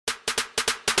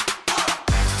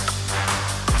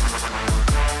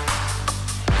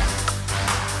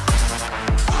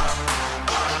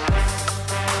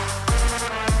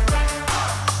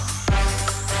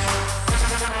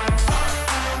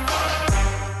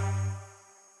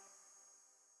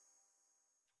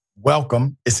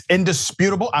Welcome. It's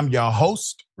indisputable. I'm your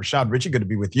host, Rashad Ritchie. Good to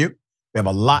be with you. We have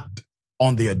a lot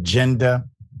on the agenda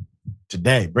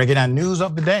today. Breaking down news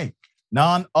of the day.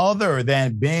 None other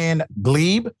than Ben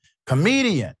Glebe,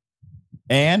 comedian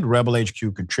and Rebel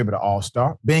HQ contributor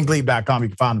all-star. BenGlebe.com. You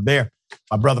can find him there.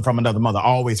 My brother from another mother.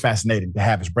 Always fascinating to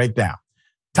have his breakdown.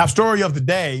 Top story of the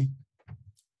day.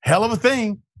 Hell of a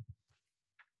thing.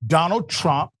 Donald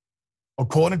Trump,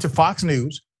 according to Fox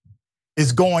News,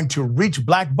 is going to reach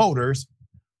black voters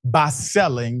by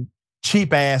selling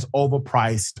cheap-ass,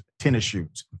 overpriced tennis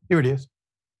shoes. Here it is.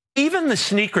 Even the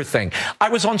sneaker thing. I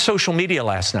was on social media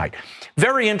last night.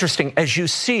 Very interesting as you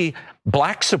see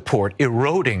black support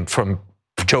eroding from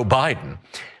Joe Biden.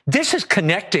 This is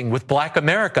connecting with black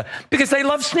America because they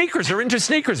love sneakers. They're into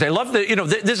sneakers. They love this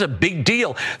is a big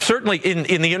deal, certainly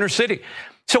in the inner city.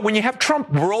 So when you have Trump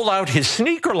roll out his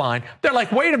sneaker line, they're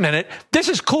like, wait a minute, this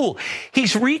is cool.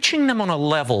 He's reaching them on a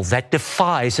level that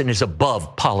defies and is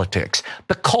above politics.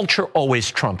 The culture always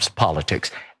trumps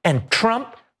politics. And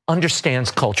Trump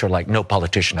understands culture like no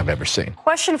politician I've ever seen.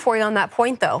 Question for you on that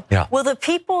point, though. Yeah. Will the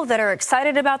people that are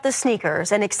excited about the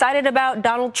sneakers and excited about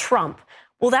Donald Trump,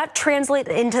 will that translate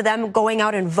into them going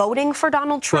out and voting for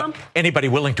Donald Trump? Well, anybody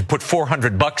willing to put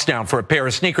 $400 down for a pair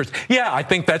of sneakers? Yeah, I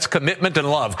think that's commitment and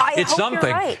love. It's something.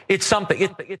 You're right. It's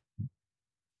something.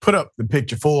 Put up the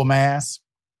picture full mass.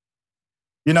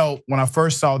 You know, when I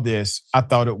first saw this, I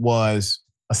thought it was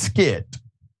a skit,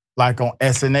 like on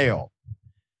SNL.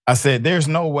 I said, there's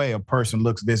no way a person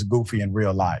looks this goofy in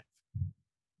real life.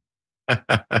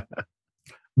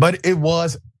 But it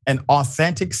was an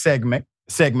authentic segment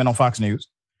on Fox News.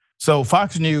 So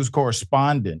Fox News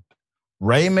correspondent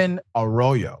Raymond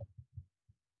Arroyo,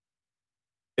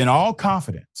 in all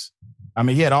confidence, I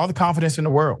mean, he had all the confidence in the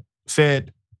world,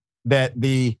 said that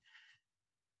the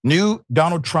new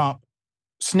Donald Trump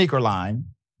sneaker line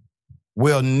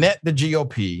will net the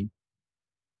GOP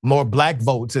more black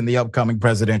votes in the upcoming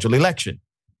presidential election.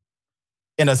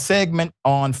 In a segment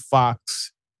on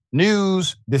Fox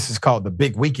News, this is called The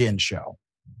Big Weekend Show,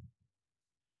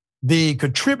 the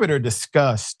contributor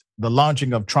discussed the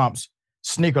launching of Trump's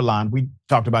sneaker line. We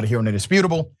talked about it here on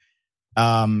Indisputable.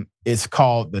 It's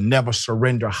called the Never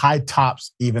Surrender High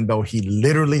Tops, even though he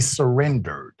literally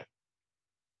surrendered.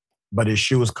 But his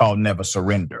shoe is called Never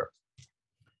Surrender.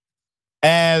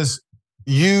 As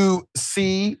you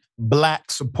see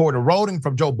black support eroding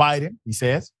from Joe Biden, he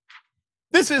says,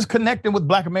 this is connecting with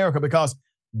black America because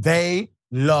they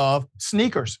love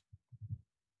sneakers.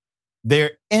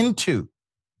 They're into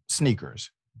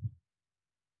sneakers,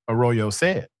 Arroyo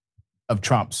said of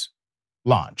Trump's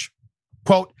launch.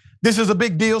 Quote, this is a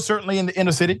big deal, certainly in the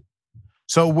inner city.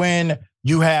 So when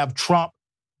you have Trump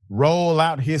roll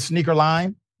out his sneaker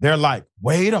line, they're like,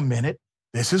 wait a minute,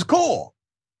 this is cool,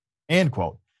 end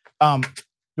quote.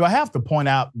 Do I have to point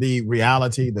out the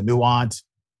reality, the nuance,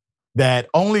 that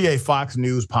only a Fox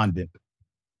News pundit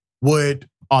would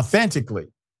authentically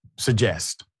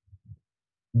suggest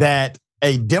that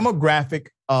a demographic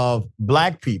of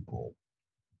black people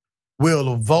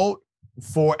will vote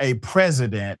for a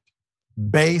president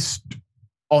based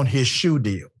on his shoe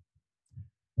deal,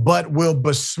 but will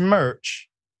besmirch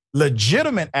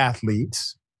legitimate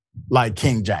athletes like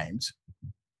King James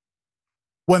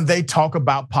when they talk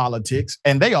about politics,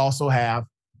 and they also have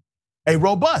a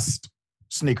robust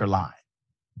sneaker line.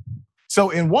 So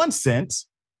in one sense,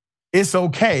 it's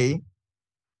okay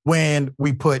when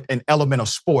we put an element of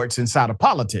sports inside of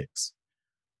politics.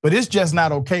 But it's just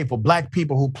not okay for black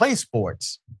people who play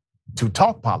sports to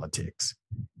talk politics.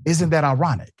 Isn't that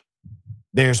ironic?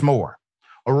 There's more.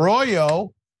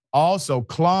 Arroyo also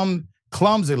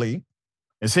clumsily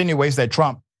insinuates that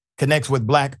Trump connects with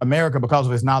black America because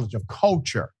of his knowledge of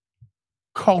culture.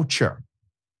 Culture.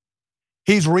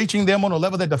 He's reaching them on a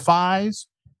level that defies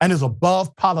and is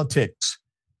above politics.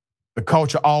 The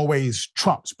culture always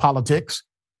trumps politics,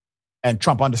 and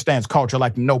Trump understands culture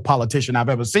like no politician I've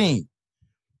ever seen.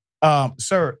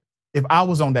 Sir, if I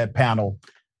was on that panel,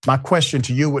 my question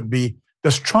to you would be,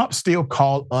 does Trump still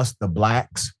call us the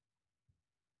blacks?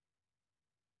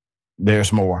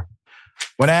 There's more.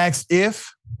 When asked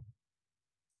if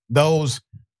those,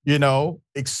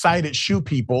 excited shoe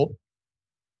people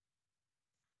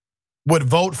would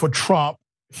vote for Trump,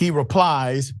 he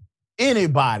replies,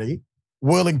 anybody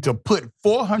willing to put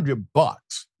 $400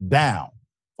 down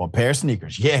for a pair of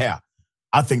sneakers. Yeah,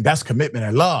 I think that's commitment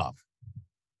and love.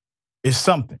 It's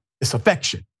something. It's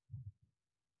affection.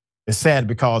 It's sad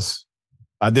because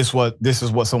this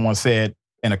is what someone said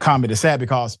in a comment. It's sad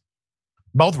because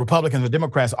both Republicans and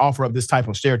Democrats offer up this type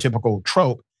of stereotypical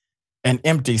trope and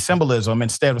empty symbolism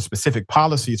instead of specific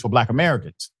policies for Black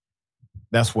Americans.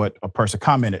 That's what a person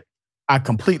commented. I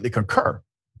completely concur.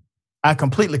 I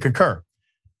completely concur.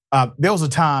 There was a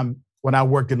time when I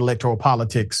worked in electoral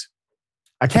politics,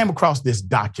 I came across this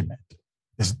document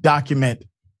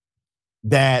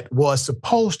that was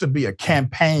supposed to be a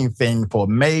campaign thing for a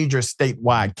major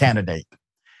statewide candidate.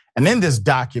 And in this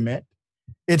document,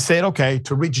 it said, okay,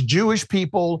 to reach Jewish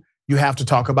people, you have to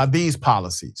talk about these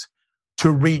policies.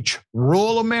 To reach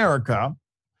rural America,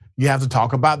 you have to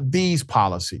talk about these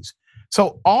policies.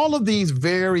 So all of these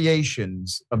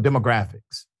variations of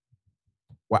demographics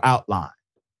were outlined.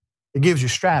 It gives you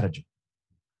strategy.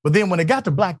 But then when it got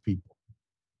to Black people,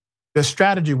 the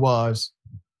strategy was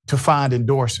to find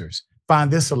endorsers,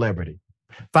 find this celebrity,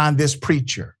 find this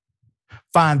preacher,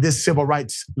 find this civil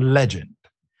rights legend,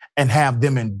 and have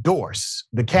them endorse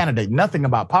the candidate. Nothing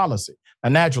about policy. Now,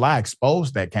 naturally, I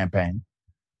exposed that campaign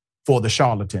for the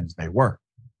charlatans they were.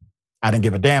 I didn't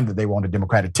give a damn that they wanted a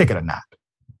Democratic ticket or not.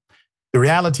 The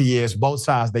reality is both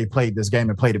sides, they played this game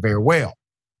and played it very well.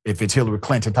 If it's Hillary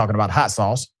Clinton talking about hot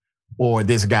sauce or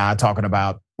this guy talking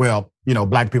about, well,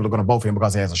 Black people are going to vote for him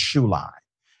because he has a shoe line.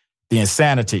 The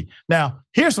insanity. Now,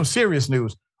 here's some serious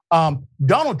news.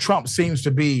 Donald Trump seems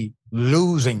to be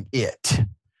losing it.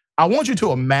 I want you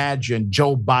to imagine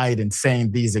Joe Biden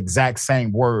saying these exact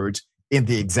same words in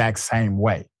the exact same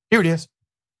way. Here it is.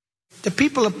 The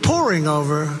people are pouring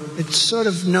over. It's sort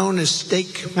of known as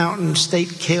Snake Mountain,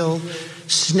 State Kill,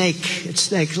 Snake. It's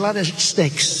snakes, a lot of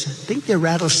snakes. I think they're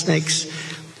rattlesnakes.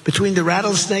 Between the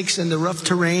rattlesnakes and the rough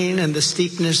terrain and the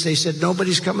steepness, they said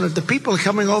nobody's coming. The people are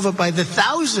coming over by the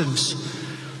thousands.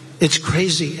 It's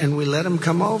crazy, and we let them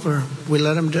come over. We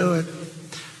let them do it.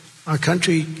 Our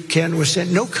country can't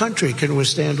withstand. No country can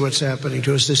withstand what's happening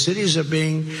to us. The cities are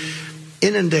being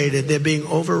inundated. They're being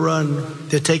overrun.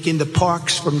 They're taking the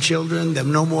parks from children. There are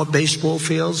no more baseball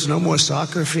fields, no more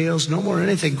soccer fields, no more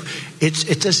anything.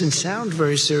 It doesn't sound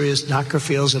very serious. Soccer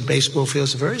fields and baseball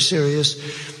fields are very serious.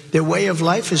 Their way of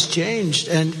life has changed,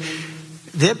 and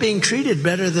they're being treated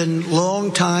better than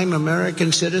long-time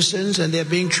American citizens, and they're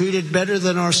being treated better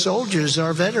than our soldiers,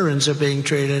 our veterans are being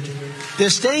treated. They're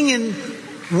staying in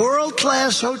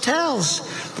world-class hotels.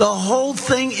 The whole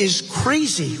thing is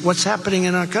crazy, what's happening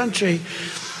in our country.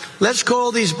 Let's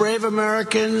call these brave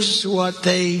Americans what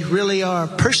they really are,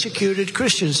 persecuted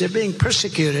Christians. They're being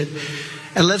persecuted.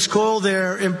 And let's call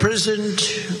their imprisonment.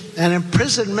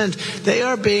 They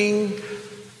are being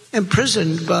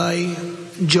imprisoned by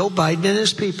Joe Biden and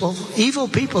his people, evil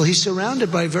people. He's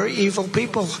surrounded by very evil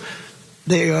people.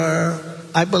 They are,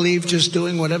 I believe, just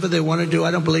doing whatever they want to do.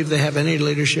 I don't believe they have any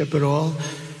leadership at all.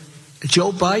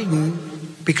 Joe Biden,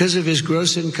 because of his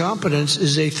gross incompetence,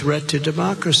 is a threat to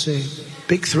democracy,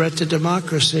 big threat to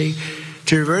democracy.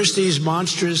 To reverse these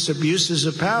monstrous abuses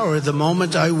of power, the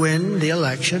moment I win the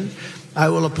election, I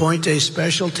will appoint a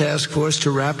special task force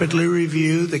to rapidly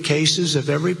review the cases of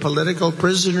every political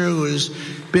prisoner who has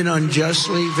been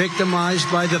unjustly victimized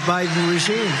by the Biden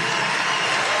regime.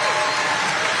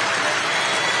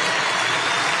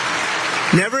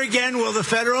 Never again will the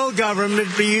federal government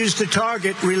be used to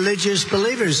target religious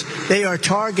believers. They are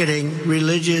targeting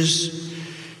religious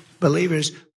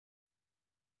believers.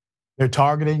 They're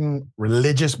targeting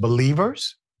religious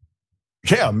believers?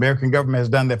 Yeah, American government has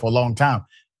done that for a long time.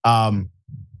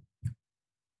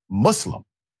 Muslim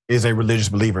is a religious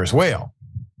believer as well.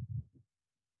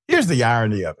 Here's the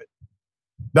irony of it.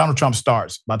 Donald Trump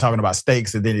starts by talking about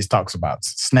steaks, and then he talks about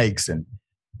snakes, and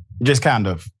he just kind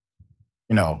of,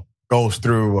 goes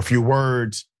through a few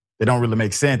words that don't really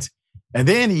make sense. And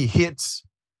then he hits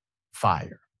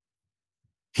fire.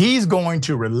 He's going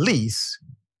to release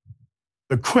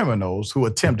the criminals who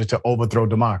attempted to overthrow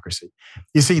democracy.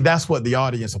 You see, that's what the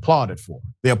audience applauded for.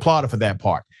 They applauded for that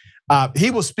part.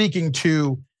 He was speaking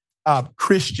to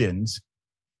Christians,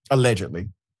 allegedly,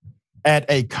 at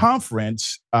a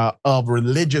conference of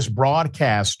religious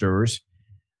broadcasters,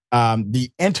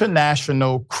 the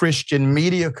International Christian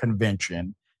Media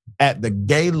Convention at the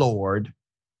Gaylord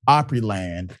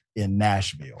Opryland in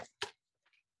Nashville.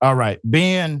 All right,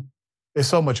 Ben, there's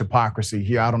so much hypocrisy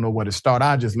here. I don't know where to start.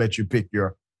 I'll just let you pick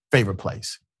your favorite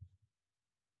place.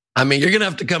 I mean, you're going to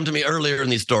have to come to me earlier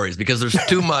in these stories because there's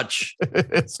too much,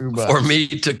 for me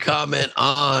to comment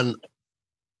on.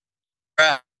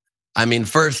 I mean,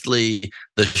 firstly,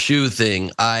 the shoe thing.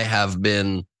 I have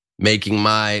been making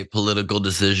my political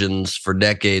decisions for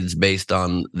decades based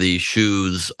on the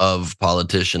shoes of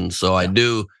politicians. So I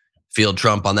do feel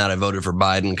Trump on that. I voted for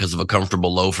Biden because of a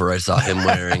comfortable loafer I saw him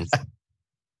wearing.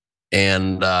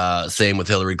 And same with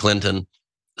Hillary Clinton.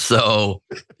 So,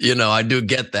 I do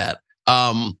get that.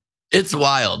 It's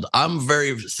wild. I'm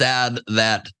very sad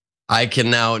that I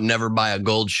can now never buy a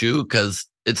gold shoe because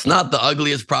it's not the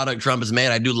ugliest product Trump has made.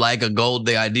 I do like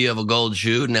the idea of a gold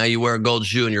shoe. Now you wear a gold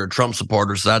shoe and you're a Trump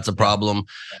supporter, so that's a problem.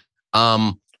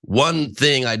 One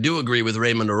thing I do agree with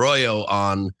Raymond Arroyo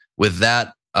on with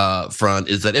that front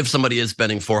is that if somebody is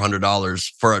spending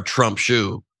 $400 for a Trump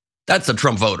shoe, that's a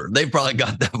Trump voter. They've probably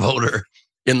got that voter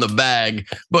in the bag.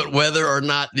 But whether or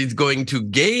not he's going to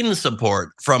gain support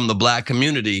from the black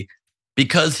community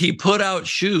because he put out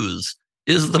shoes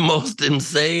is the most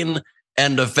insane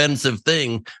and offensive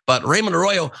thing. But Raymond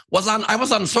Arroyo I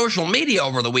was on social media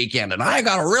over the weekend and I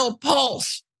got a real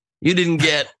pulse. You didn't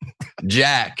get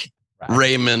Jack, right.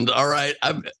 Raymond. All right.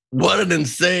 What an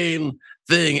insane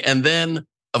thing. And then,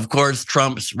 of course,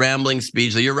 Trump's rambling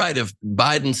speech. So you're right. If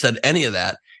Biden said any of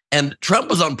that, and Trump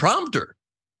was on prompter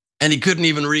and he couldn't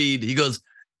even read. He goes,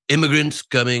 immigrants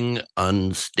coming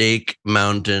on Steak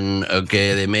Mountain.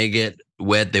 Okay. They may get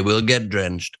wet. They will get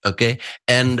drenched. Okay.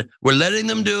 And we're letting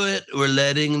them do it. We're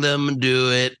letting them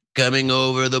do it. Coming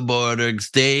over the border,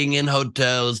 staying in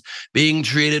hotels, being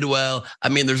treated well. I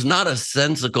mean, there's not a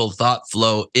sensical thought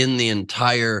flow in the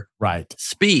entire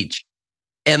speech.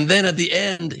 And then at the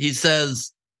end, he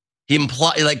says,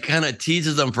 kind of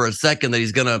teases them for a second that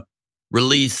he's going to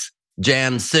release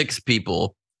Jan 6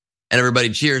 people, and everybody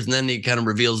cheers. And then he kind of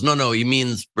reveals, no, he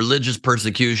means religious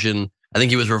persecution. I think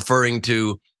he was referring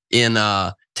to in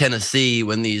Tennessee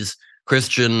when these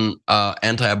Christian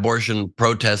anti-abortion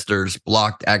protesters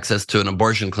blocked access to an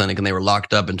abortion clinic, and they were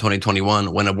locked up in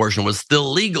 2021 when abortion was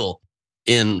still legal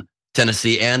in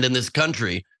Tennessee and in this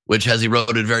country, which has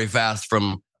eroded very fast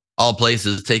from all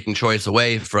places, taking choice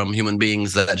away from human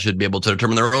beings that should be able to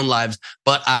determine their own lives.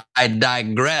 But I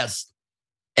digress.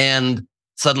 And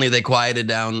suddenly they quieted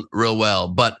down real well.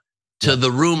 But to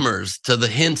the rumors, to the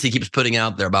hints he keeps putting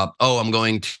out there about, I'm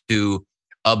going to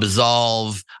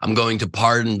absolve, I'm going to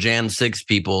pardon Jan 6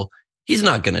 people. He's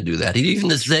not going to do that. He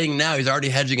even is saying now, he's already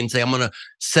hedging and saying, I'm going to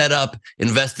set up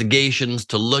investigations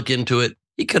to look into it.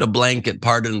 He could have blanket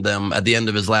pardoned them at the end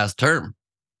of his last term.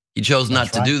 He chose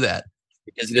not to do that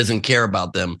because he doesn't care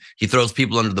about them. He throws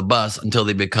people under the bus until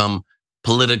they become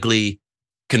politically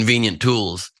convenient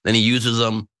tools. Then he uses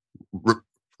them,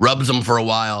 rubs them for a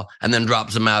while, and then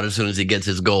drops them out as soon as he gets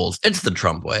his goals. It's the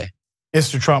Trump way.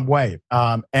 It's the Trump way.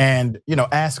 And,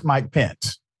 ask Mike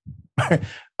Pence.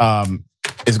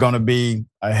 It's going to be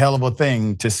a hell of a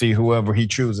thing to see whoever he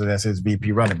chooses as his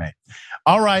VP running mate.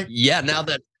 All right. Yeah, now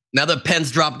that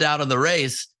Pence dropped out of the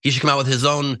race, he should come out with his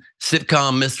own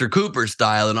sitcom Mr. Cooper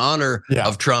style in honor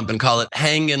of Trump and call it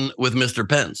Hanging with Mr.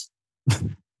 Pence.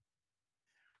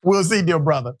 We'll see, dear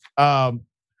brother. I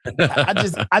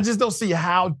just don't see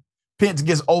how Pence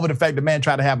gets over the fact the man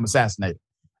tried to have him assassinated.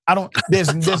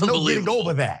 There's no getting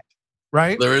over that,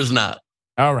 right? There is not.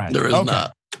 All right. There is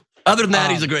not. Other than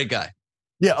that, he's a great guy.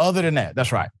 Yeah, other than that,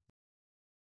 that's right.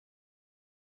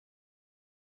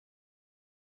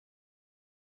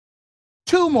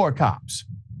 Two more cops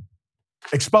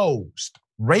exposed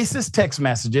racist text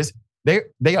messages.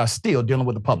 They are still dealing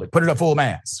with the public. Put it up full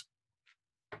mass.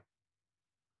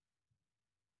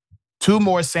 Two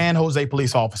more San Jose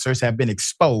police officers have been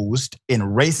exposed in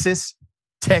racist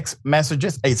text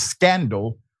messages, a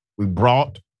scandal we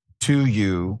brought to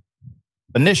you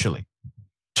initially.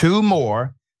 Two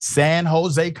more San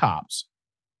Jose cops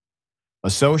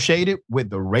associated with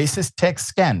the racist text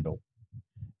scandal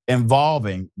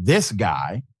involving this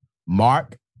guy,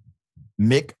 Mark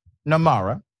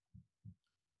McNamara,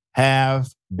 have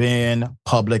been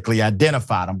publicly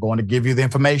identified. I'm going to give you the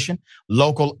information.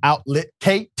 Local outlet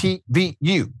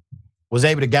KTVU was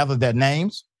able to gather their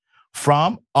names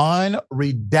from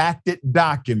unredacted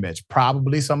documents.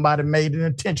 Probably somebody made an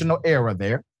intentional error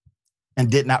there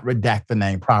and did not redact the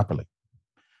name properly.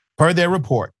 Per their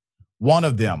report, one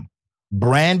of them,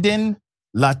 Brandon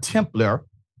LaTempler,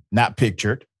 not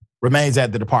pictured, remains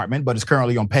at the department, but is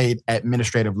currently on paid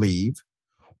administrative leave.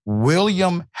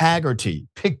 William Haggerty,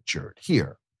 pictured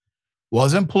here,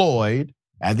 was employed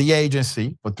at the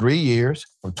agency for 3 years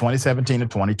from 2017 to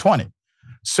 2020.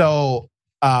 So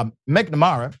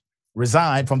McNamara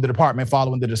resigned from the department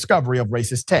following the discovery of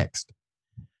racist text.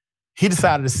 He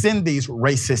decided to send these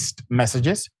racist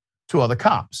messages to other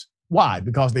cops. Why?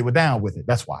 Because they were down with it.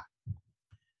 That's why.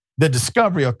 The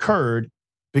discovery occurred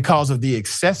because of the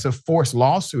excessive force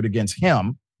lawsuit against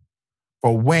him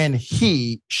for when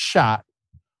he shot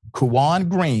Kuwan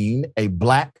Green, a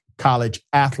black college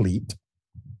athlete,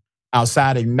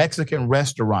 outside a Mexican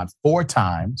restaurant 4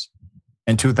 times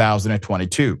in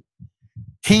 2022.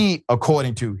 He,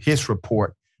 according to his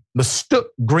report,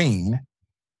 mistook Green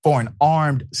for an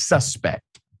armed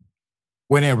suspect,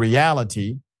 when in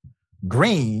reality,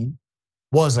 Green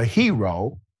was a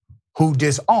hero who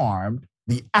disarmed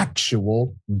the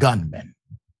actual gunman.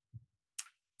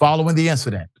 Following the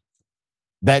incident,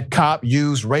 that cop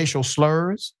used racial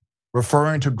slurs,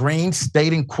 referring to Green,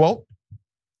 stating, quote,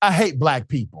 "I hate black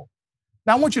people."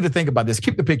 Now, I want you to think about this.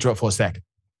 Keep the picture up for a second.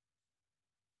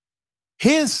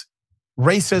 His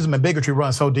racism and bigotry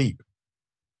run so deep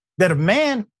that a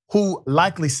man who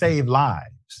likely saved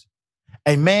lives,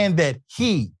 a man that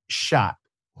he shot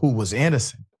who was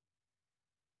innocent,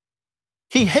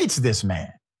 he hates this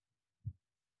man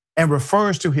and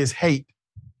refers to his hate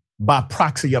by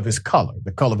proxy of his color,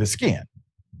 the color of his skin.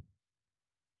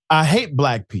 "I hate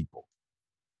black people."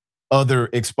 Other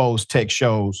exposed text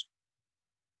shows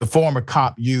the former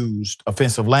cop used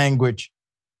offensive language,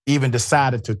 even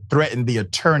decided to threaten the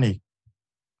attorney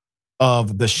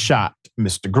of the shot,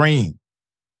 Mr. Green,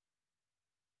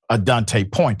 a Dante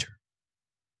Pointer.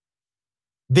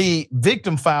 The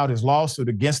victim filed his lawsuit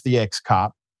against the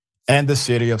ex-cop and the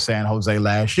city of San Jose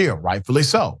last year, rightfully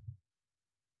so.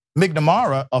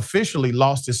 McNamara officially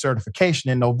lost his certification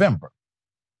in November.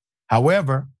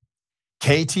 However,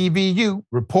 KTVU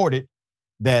reported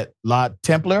that La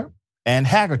Templar and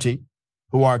Haggerty,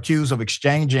 who are accused of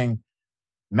exchanging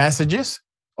messages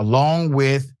along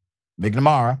with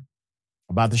McNamara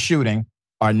about the shooting,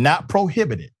 are not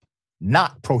prohibited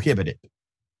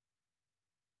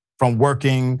from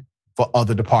working for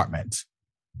other departments.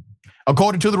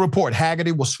 According to the report,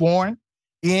 Haggerty was sworn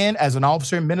in as an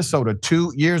officer in Minnesota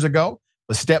 2 years ago,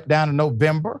 but stepped down in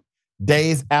November,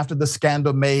 days after the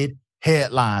scandal made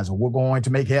headlines. We're going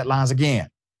to make headlines again.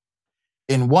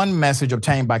 In one message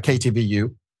obtained by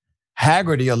KTVU,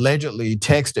 Haggerty allegedly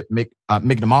texted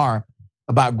McNamara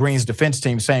about Green's defense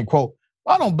team, saying, quote,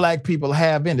 "Why don't black people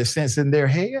have any sense in their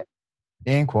head?"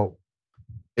 End quote.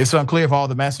 It's unclear if all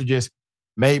the messages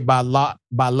made by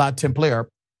La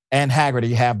Templar and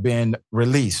Haggerty have been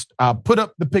released. I'll put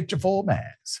up the picture for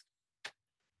Maz.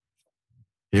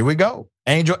 Here we go.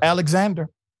 Angel Alexander,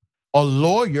 a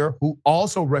lawyer who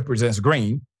also represents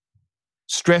Green,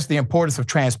 stressed the importance of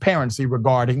transparency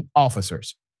regarding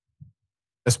officers,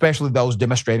 especially those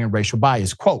demonstrating racial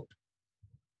bias. Quote,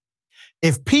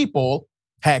 "If people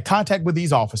had contact with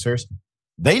these officers,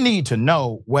 they need to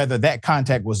know whether that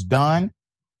contact was done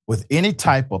with any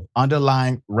type of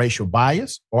underlying racial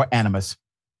bias or animus.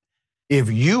 If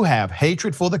you have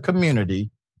hatred for the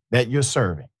community that you're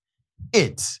serving,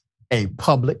 it's a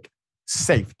public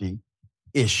safety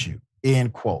issue."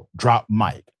 End quote. Drop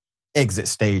mic. Exit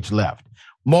stage left.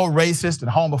 More racist and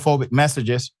homophobic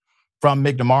messages from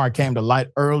McNamara came to light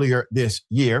earlier this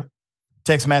year.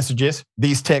 Text messages,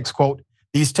 these texts, quote,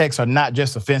 "These texts are not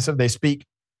just offensive, they speak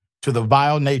to the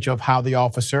vile nature of how the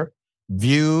officer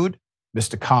viewed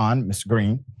Mr.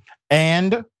 Green,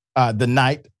 and the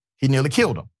night he nearly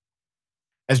killed him,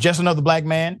 as just another black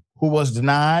man who was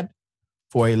denied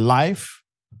for a life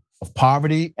of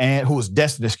poverty and who was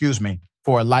destined,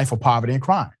 for a life of poverty and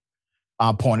crime."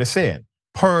 Pointer said,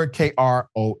 per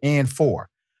KRON4.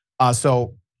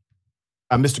 So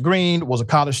Mr. Green was a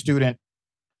college student,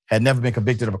 had never been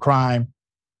convicted of a crime,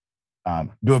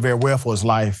 doing very well for his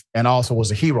life, and also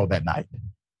was a hero that night.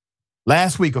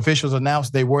 Last week, officials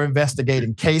announced they were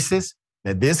investigating cases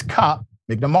that this cop,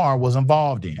 McNamara, was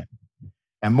involved in,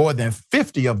 and more than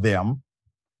 50 of them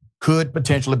could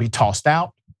potentially be tossed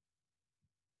out.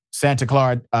 Santa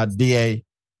Clara DA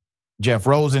Jeff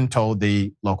Rosen told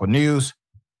the local news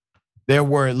there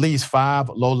were at least 5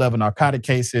 low-level narcotic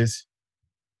cases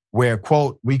where,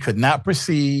 quote, "we could not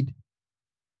proceed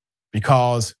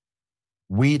because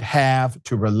we'd have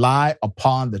to rely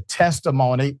upon the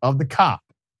testimony of the cop.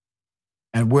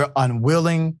 And we're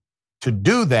unwilling to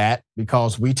do that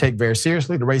because we take very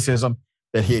seriously the racism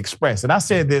that he expressed." And I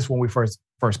said this when we first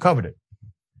covered it.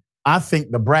 I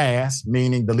think the brass,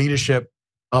 meaning the leadership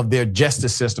of their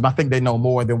justice system, I think they know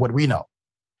more than what we know,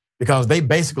 because they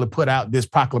basically put out this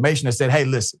proclamation that said, hey,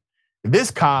 listen, if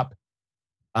this cop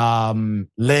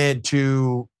led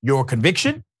to your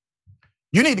conviction,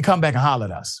 you need to come back and holler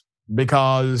at us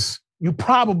because you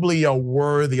probably are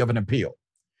worthy of an appeal.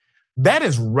 That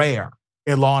is rare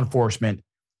in law enforcement,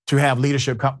 to have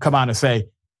leadership come out and say,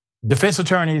 defense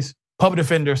attorneys, public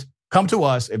defenders, come to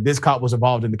us if this cop was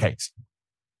involved in the case.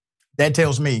 That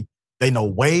tells me they know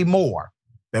way more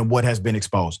than what has been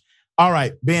exposed. All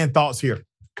right, Ben, thoughts here?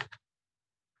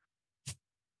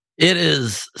 It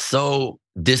is so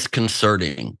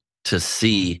disconcerting to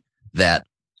see that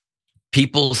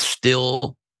people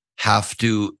still have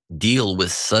to deal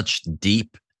with such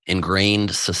deep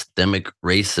ingrained systemic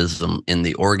racism in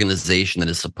the organization that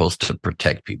is supposed to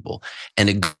protect people. And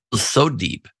it goes so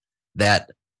deep that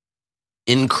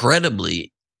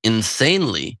incredibly,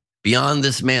 insanely, beyond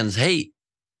this man's hate,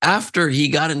 after he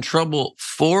got in trouble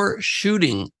for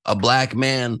shooting a black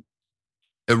man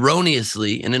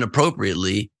erroneously and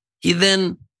inappropriately, he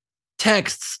then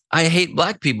texts, "I hate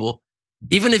black people."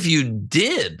 Even if you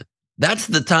did, that's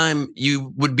the time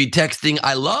you would be texting,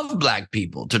 "I love black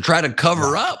people," to try to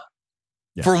cover up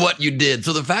for what you did.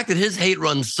 So the fact that his hate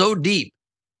runs so deep,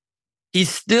 he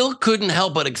still couldn't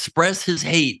help but express his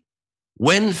hate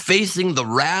when facing the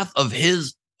wrath of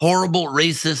his horrible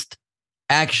racist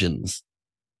actions,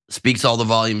 speaks all the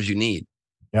volumes you need.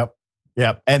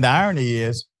 Yep. And the irony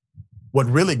is, what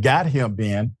really got him,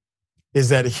 Ben, is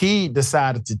that he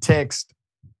decided to text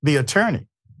the attorney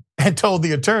and told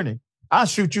the attorney, "I'll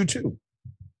shoot you too."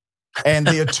 And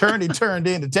the attorney turned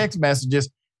in the text messages,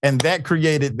 and that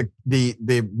created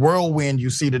the whirlwind you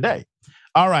see today.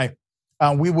 All right,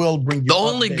 we will bring you the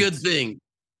only updates. Good thing,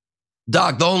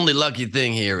 Doc, the only lucky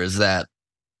thing here is that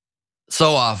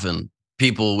so often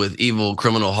people with evil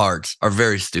criminal hearts are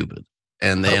very stupid,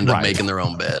 and they end up making their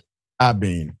own bed. I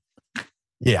mean,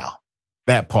 yeah,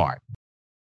 that part.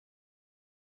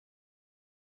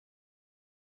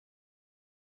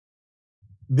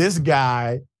 This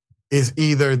guy is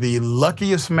either the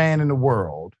luckiest man in the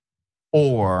world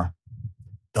or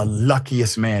the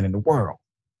luckiest man in the world.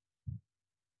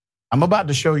 I'm about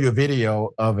to show you a video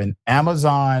of an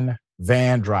Amazon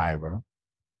van driver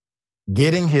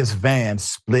getting his van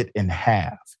split in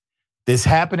half. This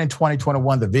happened in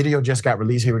 2021. The video just got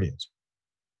released. Here it is.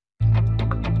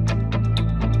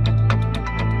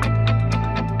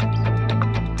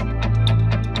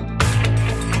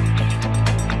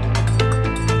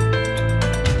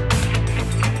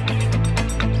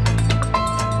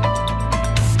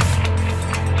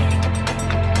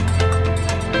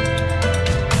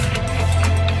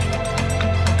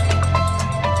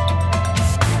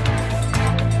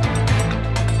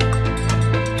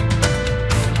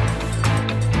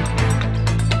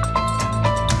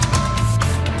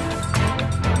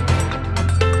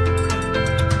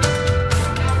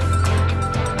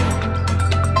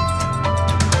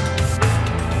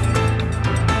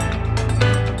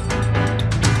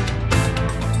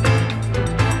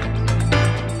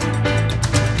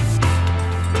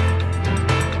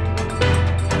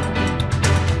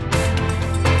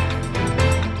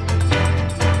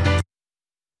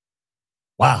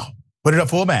 Wow. Put it up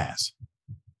full mass.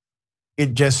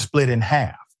 It just split in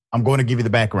half. I'm going to give you the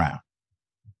background.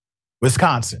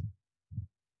 Wisconsin.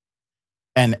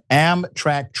 An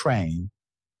Amtrak train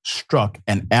struck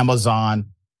an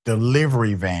Amazon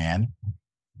delivery van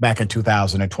back in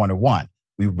 2021.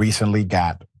 We recently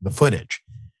got the footage.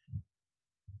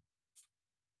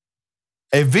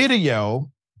 A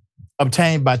video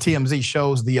obtained by TMZ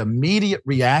shows the immediate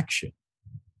reaction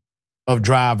of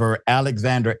driver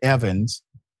Alexander Evans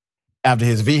after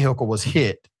his vehicle was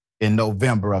hit in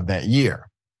November of that year.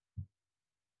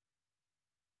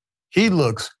 He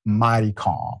looks mighty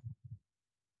calm.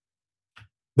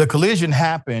 The collision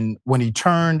happened when he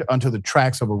turned onto the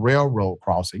tracks of a railroad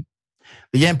crossing.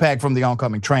 The impact from the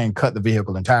oncoming train cut the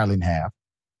vehicle entirely in half.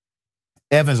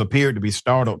 Evans appeared to be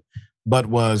startled, but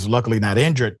was luckily not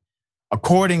injured.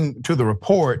 According to the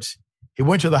reports, he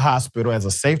went to the hospital as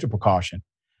a safety precaution,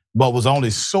 but was only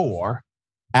sore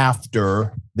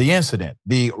after the incident.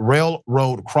 The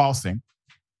railroad crossing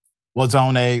was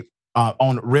on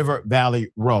River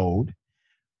Valley Road,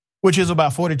 which is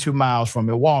about 42 miles from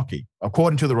Milwaukee.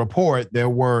 According to the report, there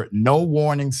were no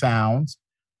warning sounds.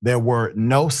 There were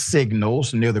no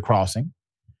signals near the crossing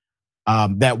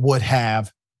that would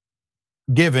have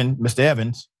given Mr.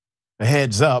 Evans a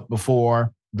heads up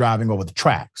before driving over the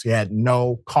tracks. He had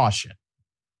no caution,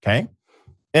 okay?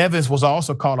 Evans was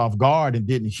also caught off guard and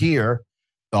didn't hear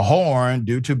the horn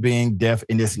due to being deaf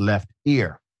in his left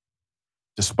ear.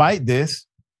 Despite this,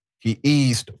 he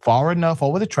eased far enough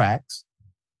over the tracks,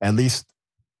 at least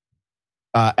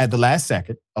at the last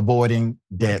second, avoiding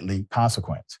deadly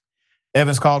consequence.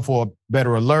 Evans called for a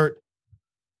better alert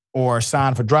or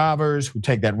sign for drivers who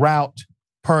take that route.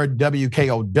 Per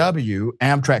WKOW,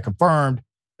 Amtrak confirmed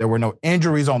there were no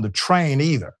injuries on the train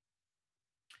either.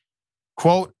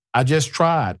 Quote, "I just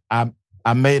tried.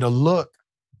 I made a look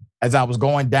as I was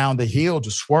going down the hill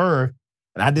to swerve,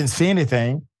 and I didn't see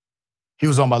anything. He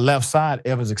was on my left side,"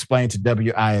 Evans explained to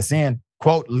WISN.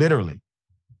 Quote, "Literally,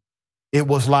 it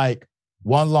was like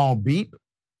one long beep,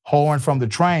 horn from the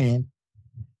train,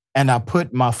 and I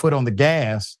put my foot on the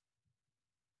gas,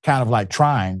 kind of like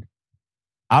trying.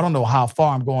 I don't know how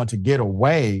far I'm going to get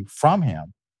away from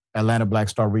him." Atlanta Black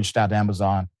Star reached out to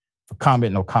Amazon for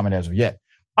comment, no comment as of yet.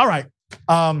 All right.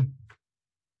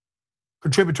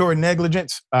 Contributory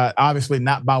negligence, obviously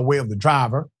not by way of the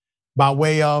driver, by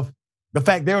way of the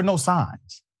fact there are no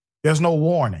signs. There's no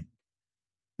warning.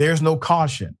 There's no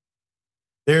caution.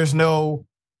 There's no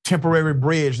temporary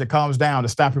bridge that comes down to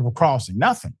stop people crossing.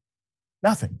 Nothing.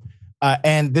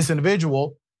 And this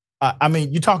individual,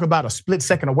 you talk about a split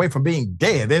second away from being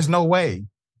dead. There's no way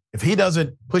if he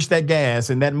doesn't push that gas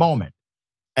in that moment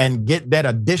and get that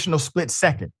additional split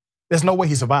second, there's no way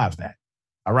he survives that.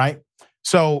 All right.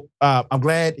 So I'm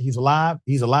glad he's alive.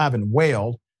 He's alive and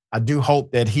well. I do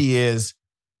hope that he is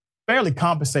fairly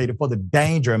compensated for the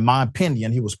danger, in my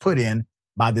opinion, he was put in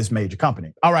by this major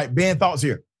company. All right, Ben, thoughts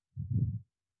here?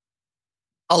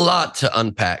 A lot to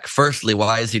unpack. Firstly,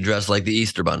 why is he dressed like the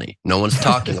Easter Bunny? No one's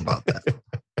talking about that.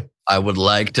 I would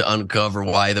like to uncover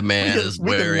why the man is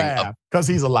wearing because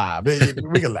he's alive.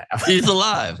 We can laugh. He's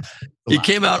alive. He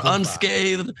came out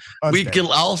unscathed. We can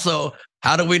also,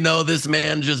 how do we know this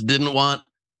man just didn't want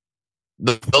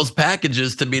those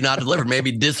packages to be not delivered?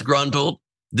 Maybe disgruntled,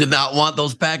 did not want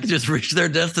those packages to reach their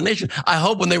destination. I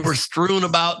hope when they were strewn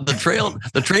about the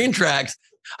train tracks,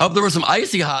 I hope there was some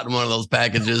icy hot in one of those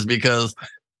packages, because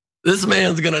this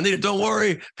man's going to need it. Don't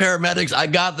worry, paramedics, I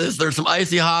got this. There's some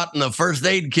icy hot and a first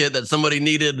aid kit that somebody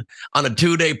needed on a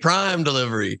 2-day Prime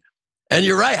delivery. And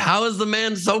you're right. How is the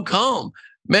man so calm?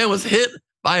 Man was hit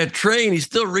by a train. He's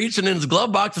still reaching in his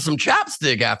glove box for some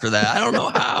chapstick after that. I don't know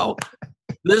how.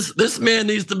 This man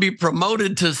needs to be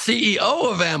promoted to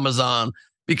CEO of Amazon,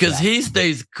 because he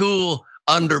stays cool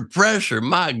under pressure.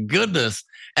 My goodness.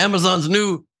 Amazon's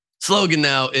new slogan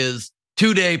now is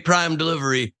 2-day Prime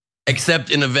delivery, except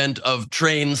in event of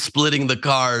trains splitting the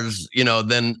cars,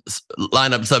 then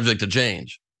line up subject to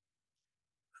change.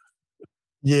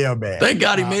 Yeah, man. Thank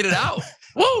God he made it out.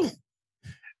 Woo!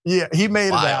 Yeah, he made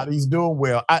it out. He's doing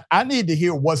well. I need to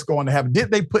hear what's going to happen.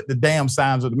 Did they put the damn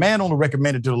signs? Or the man only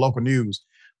recommended to the local news.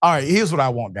 All right, here's what I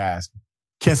want, guys.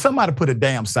 Can somebody put a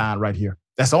damn sign right here?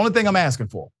 That's the only thing I'm asking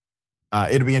for.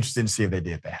 It'll be interesting to see if they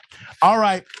did that. All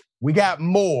right, we got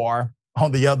more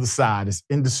on the other side. It's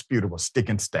indisputable. Stick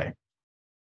and stay.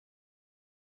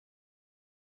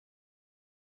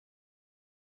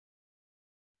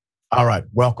 All right,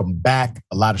 welcome back.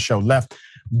 A lot of show left.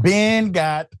 Ben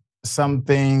got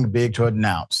something big to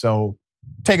announce. So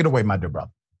take it away, my dear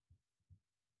brother.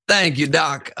 Thank you,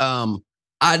 Doc.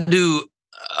 I do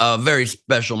a very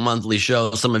special monthly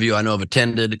show. Some of you I know have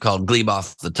attended, called Glebe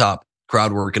Off the Top,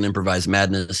 Crowd Work and Improvised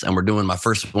Madness. And we're doing my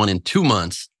first one in 2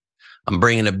 months. I'm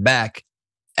bringing it back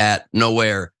at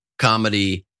Nowhere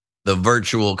Comedy, the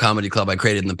virtual comedy club I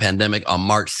created in the pandemic, on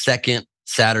March 2nd,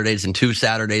 Saturdays, and 2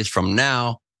 Saturdays from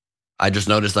now. I just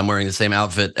noticed I'm wearing the same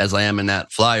outfit as I am in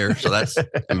that flyer, so that's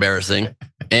embarrassing.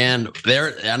 And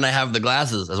I have the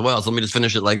glasses as well, so let me just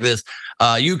finish it like this.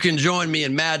 You can join me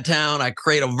in Madtown. I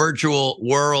create a virtual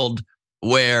world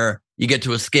where you get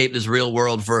to escape this real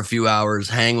world for a few hours,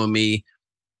 hang with me,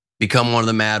 become one of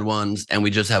the mad ones, and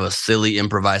we just have a silly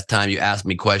improvised time. You ask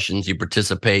me questions, you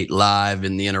participate live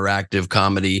in the interactive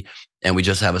comedy, and we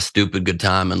just have a stupid good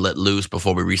time and let loose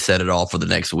before we reset it all for the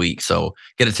next week. So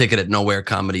get a ticket at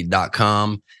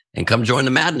nowherecomedy.com and come join the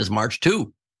madness, March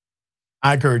 2.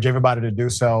 I encourage everybody to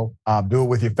do so. Do it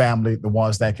with your family, the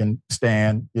ones that can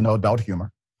stand, adult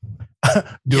humor.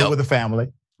 Do it with the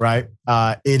family, right?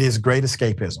 It is great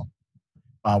escapism.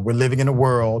 We're living in a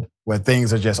world where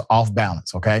things are just off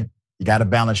balance, okay? You got to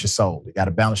balance your soul. You got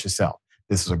to balance yourself.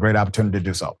 This is a great opportunity to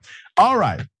do so. All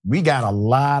right, we got a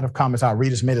lot of comments. I'll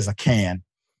read as many as I can.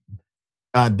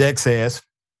 Dex says,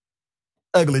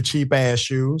 ugly, cheap ass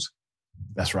shoes.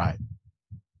 That's right.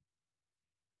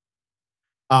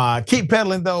 Keep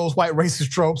peddling those white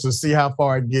racist tropes and see how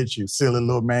far it gets you, silly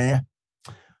little man.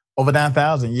 Over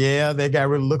 9,000. Yeah, that guy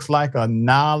really looks like a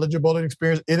knowledgeable and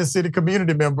experienced inner city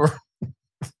community member.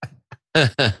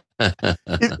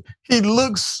 He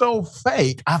looks so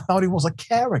fake. I thought he was a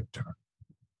character.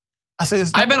 I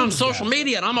said, I've been on social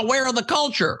media and I'm aware of the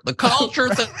culture. The culture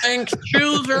that thinks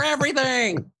shoes are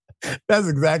everything. That's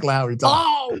exactly how he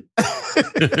talks.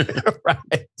 Oh,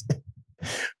 right.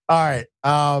 All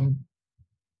right.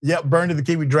 Yep. Bernie the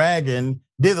Kiwi Dragon.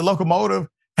 Did the locomotive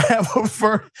have a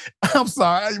first? I'm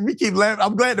sorry. We keep laughing.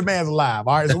 I'm glad the man's alive.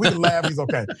 All right. So we can laugh. He's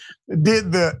okay.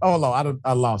 Hold on.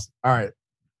 I lost it. All right.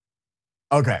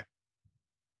 Okay.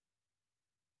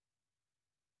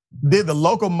 Did the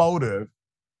locomotive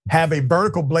have a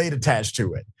vertical blade attached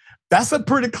to it? That's a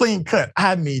pretty clean cut.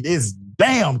 I mean, it's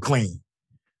damn clean.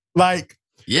 Like,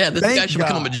 yeah, this guy should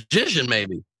become a magician,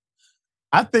 maybe.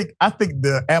 I think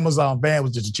the Amazon van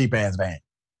was just a cheap ass van.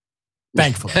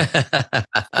 Thankfully,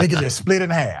 they can just split in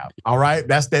half. All right,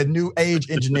 that's that new age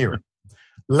engineering.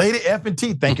 Lady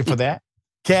F&T, thank you for that.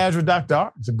 Casual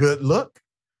Doctor, it's a good look.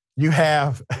 You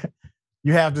have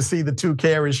to see the two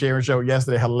Carrie sharing show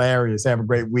yesterday. Hilarious. Have a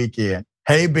great weekend.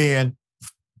 Hey, Ben.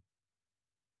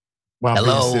 Well,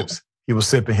 Hello. He was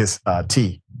sipping his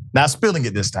tea. Not spilling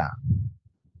it this time.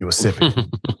 He was sipping.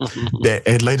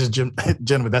 And ladies and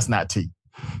gentlemen, that's not tea.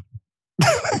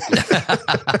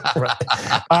 Right.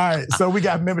 All right, so we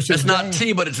got membership. It's not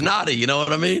tea, but it's naughty. You know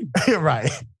what I mean?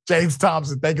 Right. James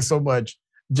Thompson, thank you so much,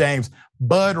 James.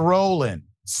 Bud Rowland,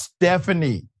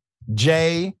 Stephanie,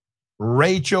 Jay,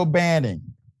 Rachel Banning,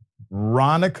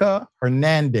 Ronica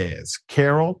Hernandez,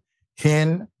 Carol,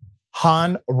 Han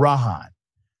Rahan,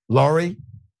 Lori,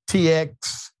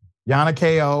 TX, Yana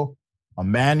KO,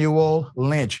 Emmanuel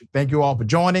Lynch. Thank you all for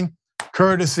joining.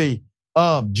 Courtesy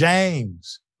of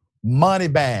James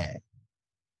Moneybag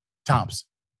Thompson.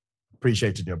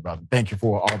 Appreciate you, dear brother. Thank you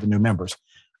for all the new members.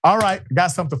 All right,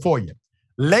 got something for you.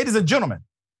 Ladies and gentlemen,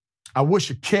 I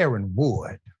wish Karen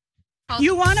would.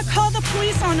 You want to call the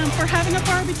police on them for having a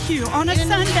barbecue on a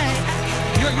Sunday.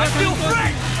 I feel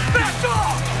free! Back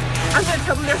off! I'm going to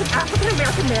tell them there's an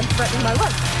African-American man threatening my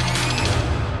life.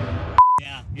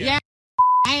 Yeah.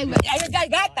 I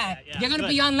got that. Yeah. You're going to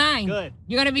be online. Good.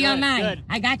 You're going to be online. Good.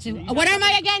 I got you. What am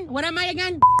I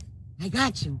again? I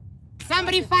got you.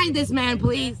 Somebody find this man,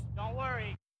 please. Don't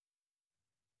worry.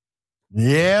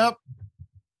 Yep.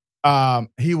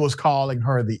 He was calling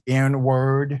her the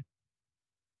N-word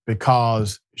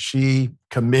because she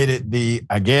committed the,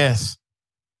 I guess,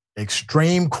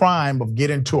 extreme crime of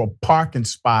getting to a parking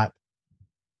spot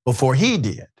before he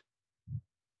did.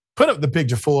 Put up the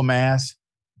picture, full mass.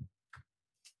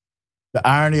 The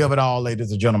irony of it all,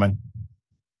 ladies and gentlemen.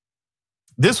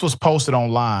 This was posted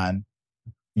online.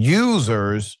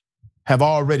 Users have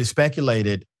already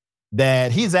speculated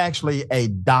that he's actually a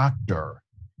doctor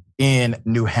in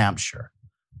New Hampshire.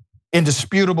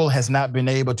 Indisputable has not been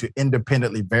able to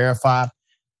independently verify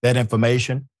that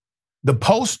information. The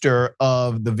poster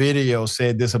of the video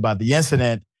said this about the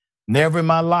incident: "Never in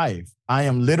my life. I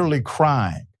am literally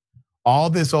crying. All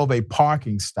this over a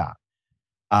parking stop.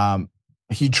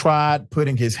 He tried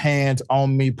putting his hands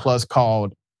on me, plus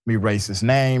called me racist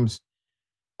names.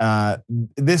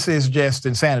 This is just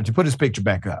insanity." Put his picture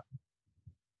back up.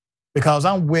 Because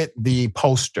I'm with the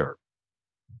poster.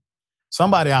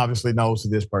 Somebody obviously knows who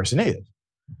this person is.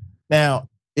 Now,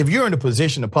 if you're in a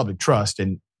position of public trust,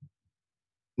 and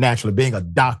naturally being a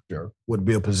doctor would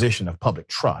be a position of public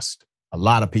trust, a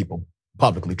lot of people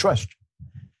publicly trust you.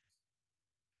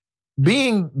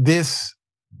 Being this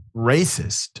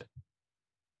racist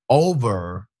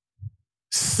over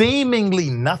seemingly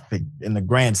nothing in the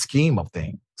grand scheme of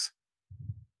things,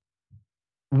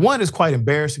 one is quite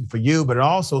embarrassing for you, but it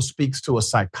also speaks to a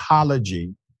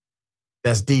psychology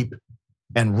that's deep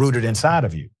and rooted inside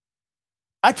of you.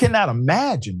 I cannot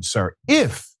imagine, sir,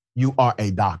 if you are a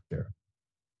doctor,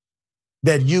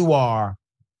 that you are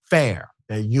fair,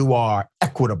 that you are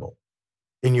equitable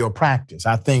in your practice.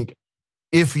 I think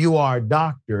if you are a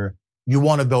doctor, you're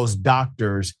one of those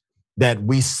doctors that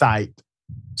we cite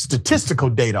statistical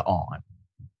data on,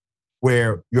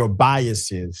 where your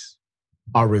biases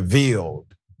are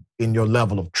revealed in your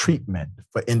level of treatment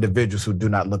for individuals who do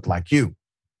not look like you.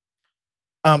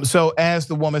 So as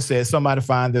the woman says, somebody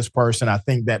find this person. I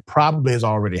think that probably has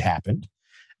already happened.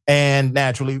 And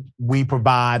naturally, we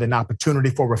provide an opportunity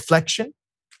for reflection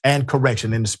and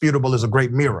correction. Indisputable is a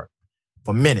great mirror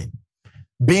for many.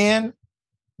 Ben,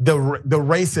 the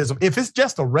racism, if it's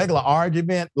just a regular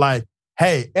argument, like,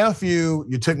 hey, F you,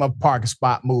 you took my parking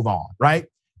spot, move on, right?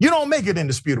 You don't make it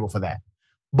indisputable for that.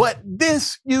 But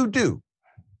this you do.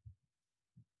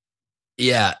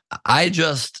 Yeah, I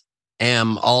just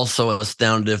am also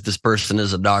astounded if this person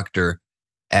is a doctor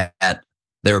at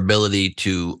their ability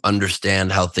to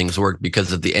understand how things work,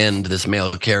 because at the end, this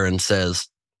male Karen says,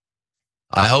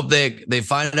 I hope they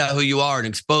find out who you are and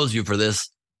expose you for this,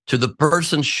 to the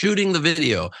person shooting the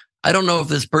video. I don't know if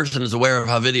this person is aware of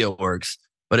how video works,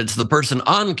 but it's the person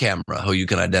on camera who you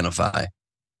can identify,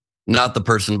 not the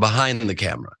person behind the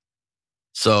camera.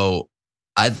 So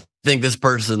I think this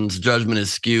person's judgment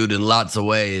is skewed in lots of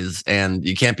ways, and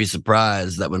you can't be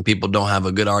surprised that when people don't have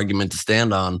a good argument to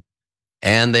stand on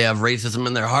and they have racism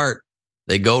in their heart,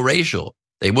 they go racial.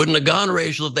 They wouldn't have gone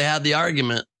racial if they had the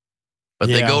argument, but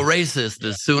they go racist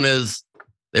as soon as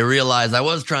they realize I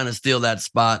was trying to steal that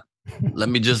spot. Let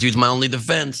me just use my only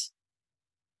defense.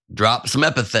 Drop some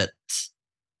epithets.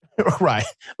 Right.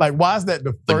 Like, why is that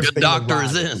the first thing? The good doctor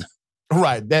is in.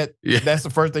 Right. That's the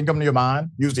first thing coming to your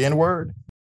mind. Use the N-word.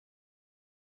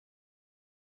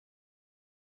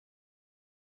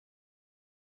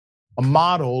 A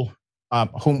model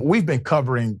whom we've been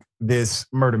covering this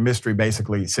murder mystery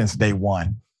basically since day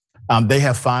one. They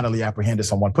have finally apprehended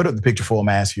someone. Put up the picture full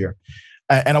mass here.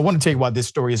 And I want to tell you why this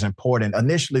story is important.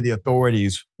 Initially, the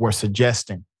authorities were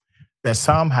suggesting that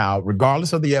somehow,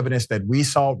 regardless of the evidence that we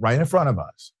saw right in front of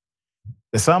us,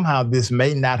 that somehow this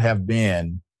may not have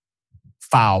been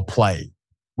foul play.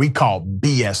 We call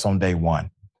BS on day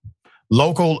one.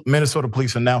 Local Minnesota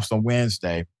police announced on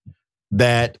Wednesday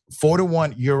that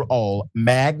 41-year-old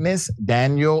Magnus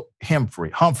Daniel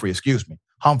Humphrey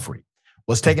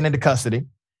was taken into custody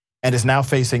and is now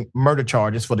facing murder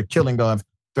charges for the killing of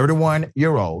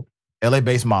 31-year-old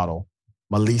LA-based model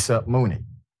Melissa Mooney.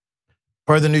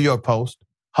 Per the New York Post,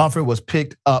 Humphrey was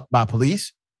picked up by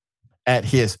police at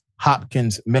his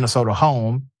Hopkins, Minnesota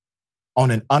home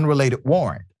on an unrelated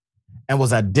warrant and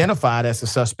was identified as the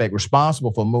suspect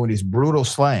responsible for Mooney's brutal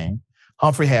slaying.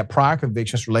 Humphrey had prior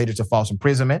convictions related to false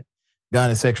imprisonment, gun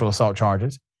and sexual assault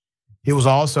charges. He was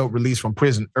also released from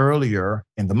prison earlier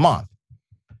in the month.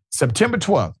 September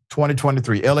 12th,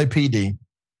 2023, LAPD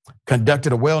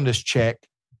conducted a wellness check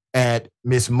at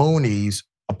Miss Mooney's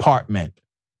apartment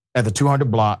at the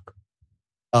 200 block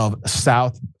of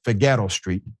South Figueroa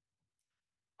Street.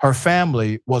 Her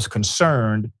family was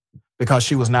concerned because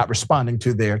she was not responding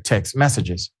to their text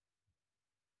messages.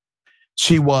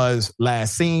 She was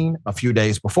last seen a few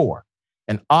days before.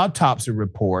 An autopsy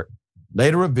report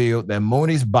later revealed that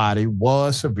Mooney's body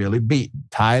was severely beaten,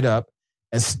 tied up,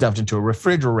 and stuffed into a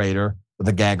refrigerator with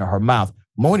a gag in her mouth.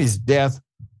 Mooney's death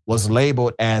was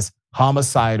labeled as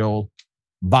homicidal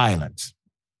violence.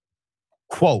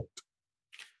 Quote,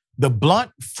 the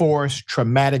blunt force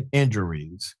traumatic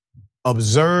injuries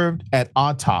observed at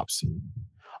autopsy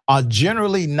are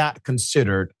generally not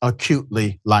considered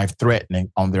acutely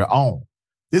life-threatening on their own.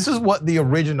 This is what the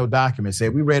original document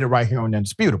said. We read it right here on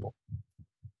Indisputable.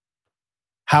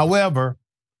 However,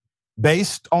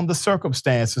 based on the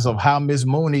circumstances of how Ms.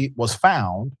 Mooney was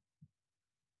found,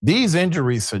 these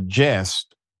injuries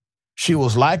suggest she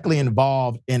was likely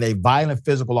involved in a violent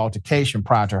physical altercation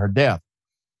prior to her death.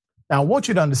 Now, I want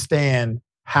you to understand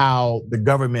how the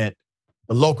government,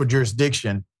 the local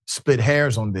jurisdiction, split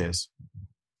hairs on this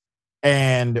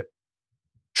and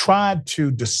tried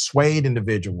to dissuade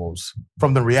individuals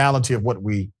from the reality of what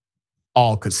we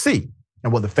all could see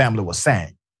and what the family was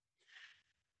saying.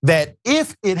 That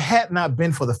if it had not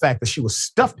been for the fact that she was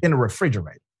stuffed in a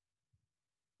refrigerator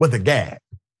with a gag,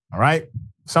 all right,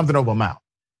 something over her mouth,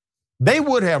 they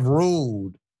would have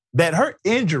ruled that her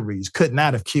injuries could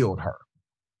not have killed her.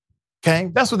 Okay,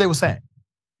 that's what they were saying.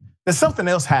 That something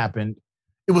else happened.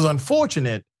 It was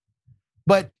unfortunate,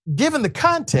 but given the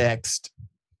context,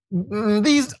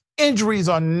 these injuries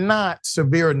are not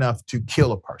severe enough to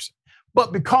kill a person.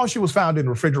 But because she was found in a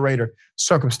refrigerator,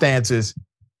 circumstances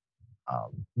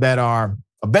that are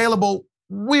available,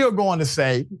 we are going to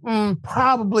say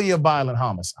probably a violent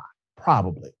homicide.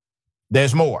 Probably.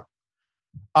 There's more.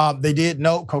 They did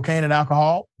note cocaine and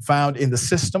alcohol found in the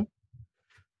system.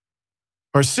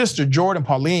 Her sister, Jordan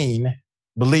Pauline,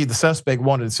 believed the suspect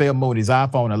wanted to sell Mooney's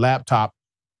iPhone and laptop.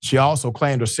 She also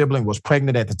claimed her sibling was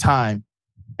pregnant at the time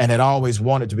and had always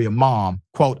wanted to be a mom.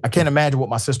 Quote, I can't imagine what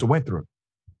my sister went through.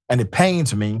 And it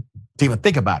pains me to even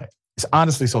think about it. It's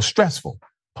honestly so stressful,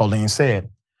 Pauline said.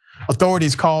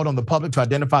 Authorities called on the public to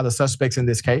identify the suspects in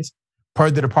this case. Per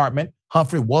the department,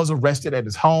 Humphrey was arrested at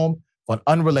his home for an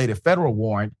unrelated federal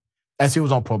warrant as he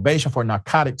was on probation for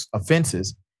narcotics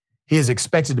offenses. He is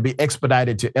expected to be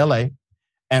expedited to LA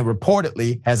and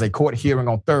reportedly has a court hearing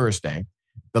on Thursday.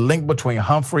 The link between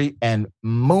Humphrey and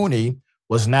Mooney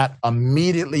was not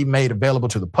immediately made available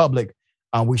to the public.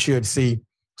 We should see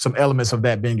some elements of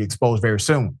that being exposed very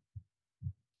soon.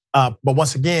 But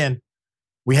once again,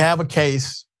 we have a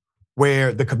case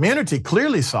where the community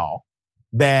clearly saw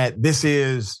that this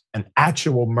is an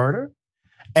actual murder,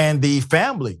 and the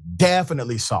family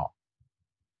definitely saw.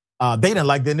 They didn't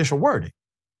like the initial wording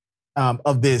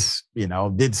of this,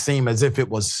 did seem as if it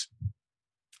was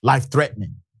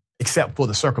life-threatening, except for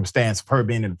the circumstance of her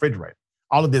being in the refrigerator.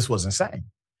 All of this was insane.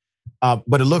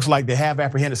 But it looks like they have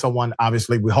apprehended someone.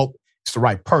 Obviously, we hope it's the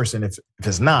right person. If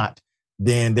it's not,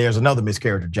 then there's another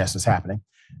miscarriage of justice happening.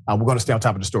 We're going to stay on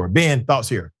top of the story. Ben, thoughts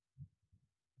here?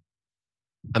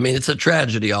 I mean, it's a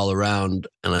tragedy all around.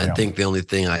 And I think the only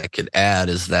thing I could add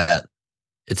is that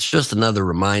it's just another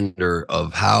reminder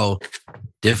of how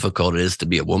difficult it is to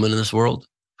be a woman in this world,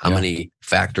 how many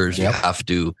factors you have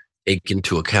to take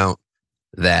into account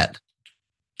that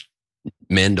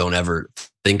men don't ever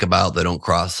think about, they don't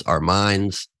cross our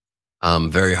minds.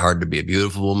 Very hard to be a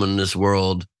beautiful woman in this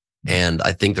world. And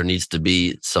I think there needs to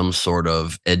be some sort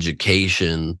of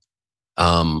education,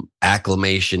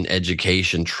 acclimation,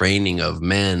 education, training of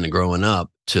men growing up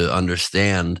to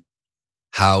understand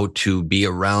how to be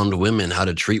around women, how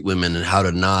to treat women, and how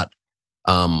to not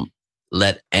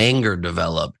let anger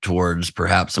develop towards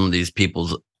perhaps some of these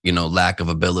people's, lack of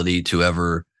ability to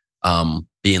ever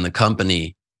be in the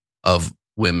company of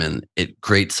women. It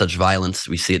creates such violence.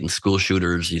 We see it in school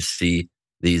shooters. You see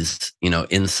these,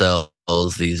 incels,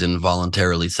 these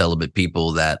involuntarily celibate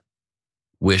people that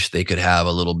wish they could have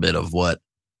a little bit of what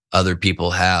other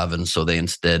people have. And so they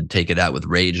instead take it out with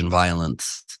rage and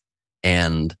violence.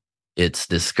 And it's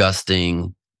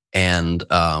disgusting. And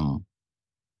I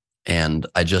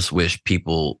just wish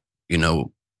people,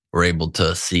 were able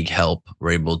to seek help,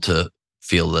 were able to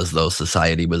feel as though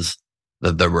society was,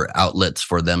 that there were outlets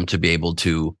for them to be able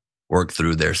to work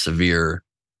through their severe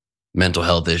mental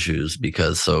health issues,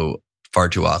 because so far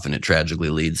too often it tragically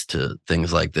leads to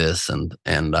things like this. And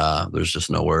there's just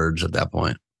no words at that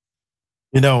point.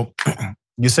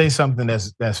 You say something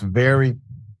that's very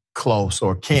close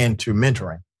or akin to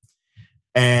mentoring.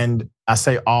 And I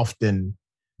say often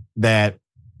that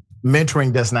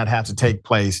mentoring does not have to take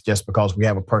place just because we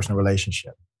have a personal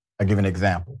relationship. I'll give an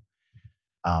example.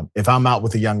 If I'm out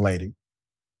with a young lady,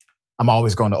 I'm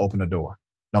always going to open the door,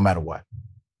 no matter what.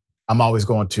 I'm always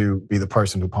going to be the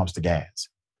person who pumps the gas.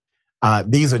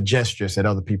 These are gestures that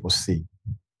other people see.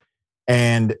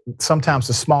 And sometimes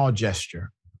a small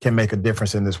gesture can make a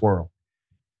difference in this world.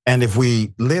 And if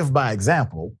we live by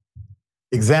example,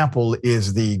 example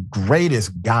is the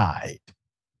greatest guide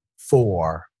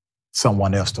for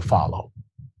someone else to follow,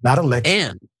 not a lecture.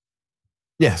 And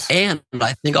yes. And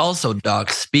I think also,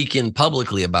 Doc, speaking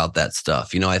publicly about that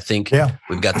stuff, I think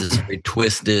we've got this very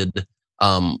twisted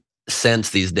sense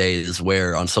these days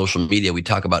where on social media, we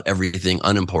talk about everything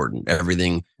unimportant,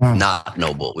 everything not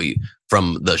noble.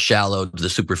 From the shallow to the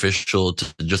superficial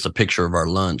to just a picture of our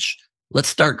lunch. Let's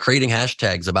start creating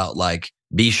hashtags about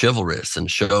be chivalrous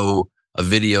and show a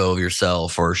video of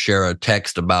yourself or share a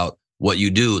text about what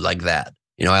you do like that.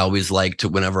 I always like to,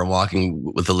 whenever I'm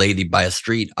walking with a lady by a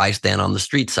street, I stand on the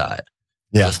street side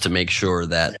just to make sure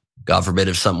that, God forbid,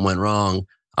 if something went wrong,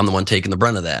 I'm the one taking the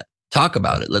brunt of that. Talk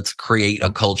about it. Let's create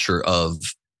a culture of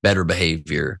better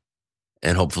behavior.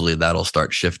 And hopefully that'll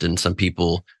start shifting some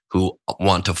people who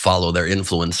want to follow their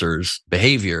influencers'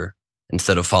 behavior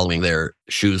instead of following their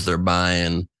shoes they're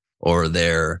buying or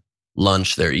their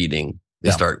lunch they're eating. They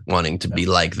start wanting to be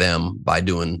like them by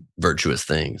doing virtuous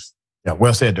things. Yeah,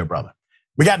 well said, dear brother.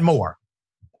 We got more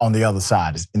on the other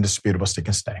side. It's indisputable. Stick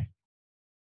and stay.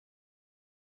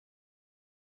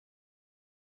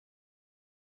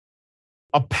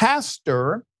 A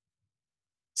pastor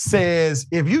says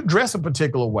if you dress a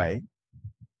particular way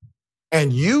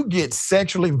and you get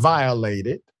sexually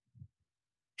violated,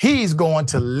 he's going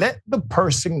to let the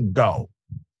person go,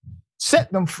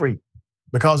 set them free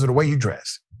because of the way you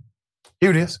dress. Here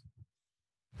it is.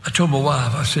 I told my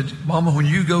wife, I said, Mama,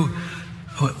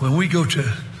 when we go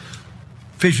to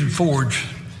Vision Forge,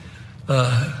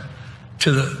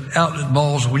 to the outlet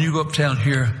malls, when you go uptown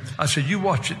here, I said, you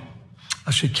watch it.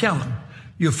 I said, count them.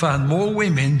 You'll find more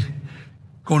women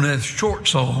going to have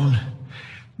shorts on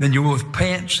than you will with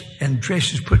pants and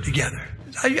dresses put together.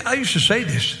 I used to say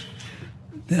this.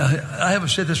 Now, I haven't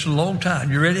said this in a long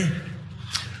time. You ready?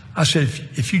 I said,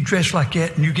 if you dress like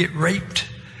that and you get raped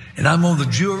and I'm on the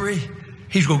jury,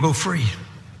 he's going to go free.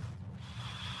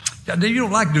 You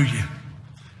don't like, do you?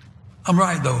 I'm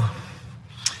right, though.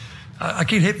 I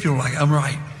can't help you don't like it. I'm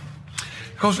right.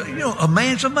 Because, a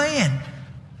man's a man.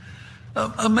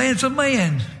 A man's a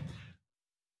man.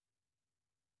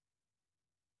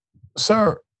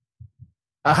 Sir,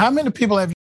 how many people have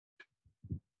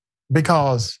you?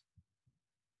 Because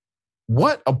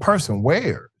what a person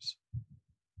wears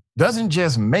doesn't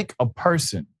just make a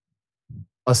person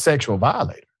a sexual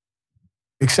violator,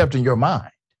 except in your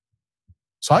mind.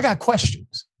 So I got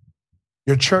questions.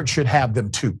 Your church should have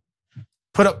them too.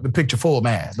 Put up the picture full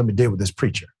man. Let me deal with this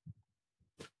preacher.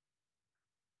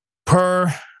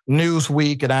 Per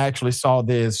Newsweek, and I actually saw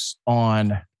this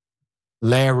on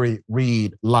Larry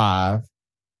Reed Live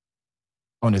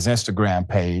on his Instagram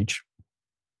page.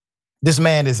 This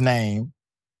man is named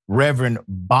Reverend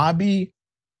Bobby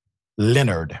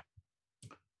Leonard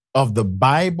of the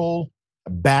Bible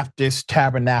Baptist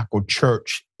Tabernacle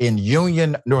Church in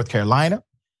Union, North Carolina,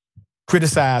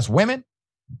 criticized women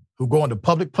who go into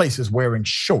public places wearing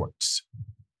shorts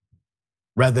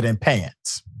rather than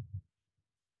pants.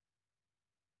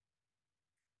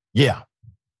 Yeah.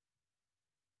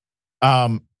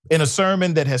 In a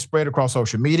sermon that has spread across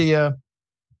social media,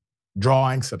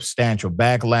 drawing substantial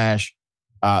backlash.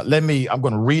 I'm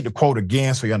going to read the quote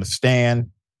again so you understand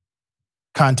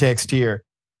context here.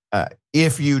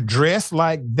 If you dress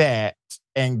like that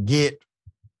and get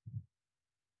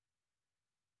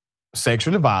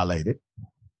sexually violated,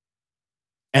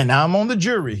 and I'm on the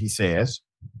jury, he says,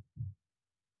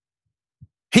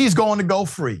 he's going to go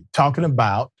free, talking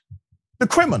about the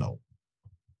criminal.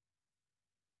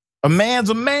 A man's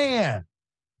a man,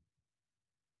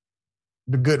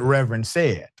 the good Reverend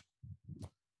said.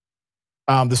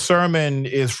 The sermon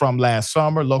is from last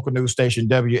summer. Local news station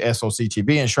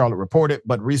WSOC-TV in Charlotte reported,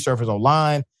 but resurfaced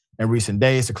online in recent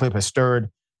days. The clip has stirred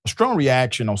a strong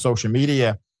reaction on social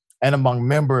media and among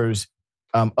members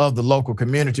of the local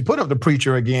community. Put up the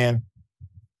preacher again.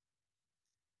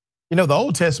 You know, the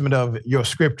Old Testament of your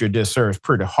scripture just serves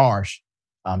pretty harsh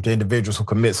to individuals who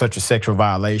commit such a sexual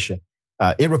violation.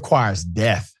 It requires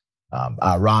death.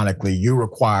 Ironically, you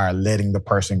require letting the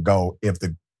person go if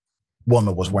the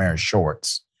woman was wearing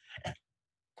shorts.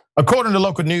 According to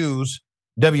local news,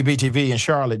 WBTV in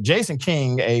Charlotte, Jason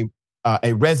King,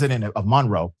 a resident of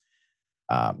Monroe,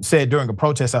 said during a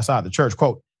protest outside the church,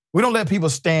 quote, "We don't let people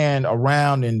stand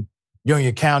around in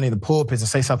Union County in the pulpits and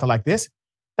say something like this.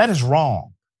 That is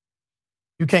wrong.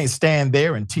 You can't stand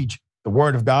there and teach the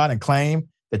word of God and claim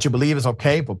that you believe it's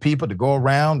okay for people to go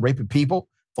around raping people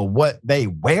for what they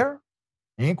wear,"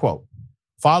 end quote.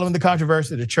 Following the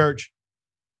controversy, the church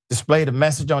displayed a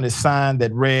message on its sign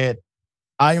that read,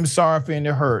 "I am sorry for any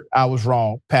hurt. I was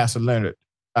wrong, Pastor Leonard."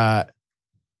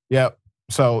 Yep.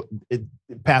 So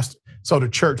the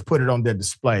church put it on their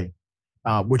display,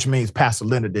 which means Pastor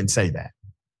Leonard didn't say that.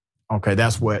 Okay,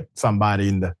 that's what somebody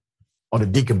on the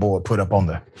deacon board put up on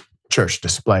the church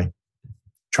display,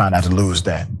 trying not to lose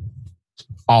that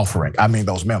offering. I mean,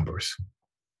 those members.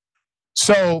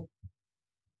 So,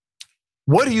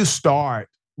 what do you start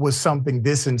with something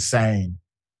this insane?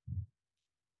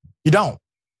 You don't.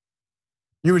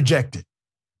 You reject it.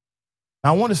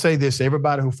 Now, I want to say this to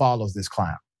everybody who follows this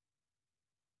clown.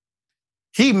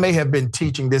 He may have been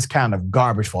teaching this kind of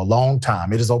garbage for a long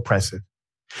time. It is oppressive.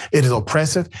 It is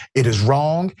oppressive. It is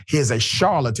wrong. He is a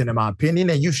charlatan, in my opinion,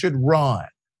 and you should run.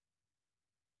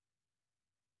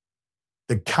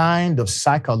 The kind of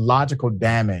psychological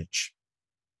damage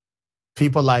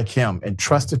people like him in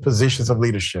trusted positions of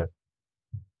leadership,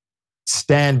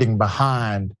 standing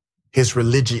behind his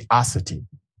religiosity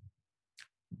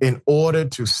in order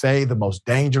to say the most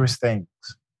dangerous things.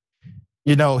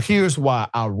 You know, here's why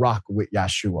I rock with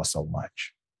Yeshua so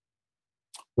much.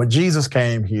 When Jesus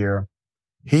came here,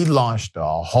 he launched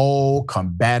a whole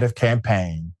combative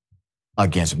campaign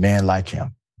against men like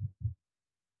him,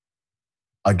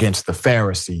 against the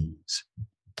Pharisees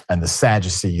and the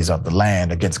Sadducees of the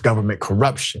land, against government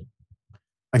corruption,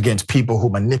 against people who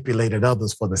manipulated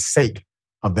others for the sake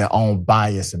of their own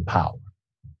bias and power.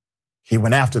 He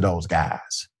went after those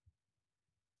guys.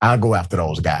 I'll go after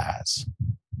those guys.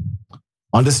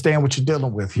 Understand what you're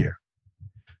dealing with here.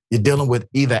 You're dealing with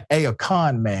either a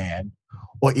con man,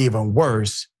 or even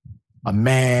worse, a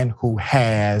man who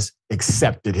has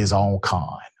accepted his own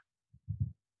con.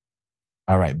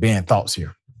 All right, Ben, thoughts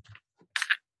here.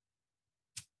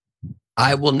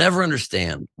 I will never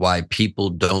understand why people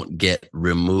don't get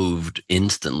removed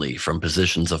instantly from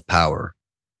positions of power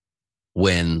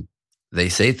when they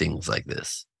say things like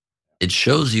this. It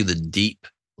shows you the deep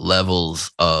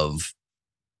levels of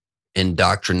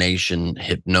indoctrination,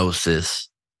 hypnosis,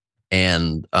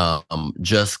 and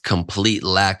just complete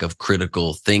lack of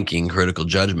critical thinking, critical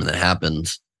judgment that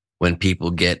happens when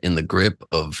people get in the grip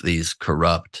of these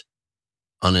corrupt,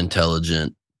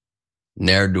 unintelligent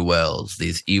ne'er-do-wells,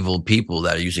 these evil people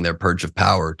that are using their perch of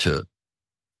power to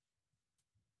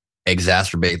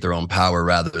exacerbate their own power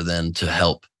rather than to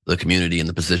help the community in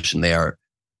the position they are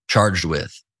charged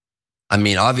with. I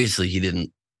mean, obviously he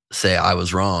didn't say I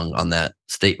was wrong on that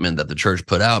statement that the church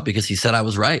put out, because he said I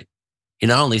was right. He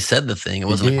not only said the thing, it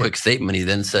wasn't a quick statement. He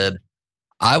then said,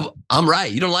 I'm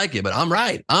right. You don't like it, but I'm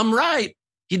right. I'm right.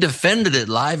 He defended it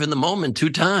live in the moment 2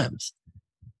 times.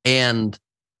 And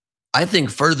I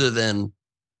think further than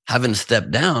having to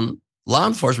step down, law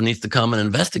enforcement needs to come and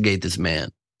investigate this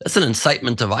man. That's an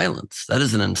incitement to violence. That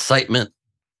is an incitement,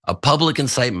 a public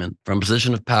incitement from a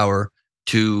position of power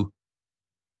to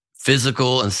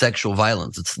physical and sexual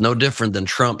violence. It's no different than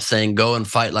Trump saying, go and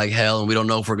fight like hell, and we don't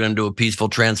know if we're going to do a peaceful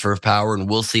transfer of power, and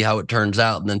we'll see how it turns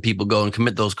out. And then people go and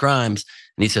commit those crimes.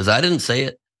 And he says, I didn't say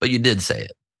it, but you did say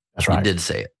it. That's right. You did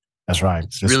say it. That's right.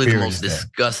 It's really the most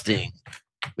disgusting.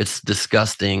 It's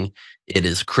disgusting. It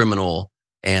is criminal,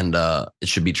 and it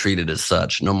should be treated as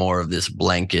such. No more of this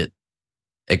blanket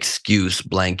excuse,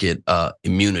 blanket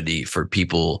immunity for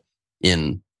people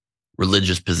in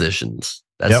religious positions.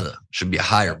 That's should be a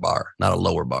higher bar, not a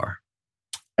lower bar.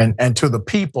 And to the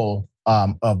people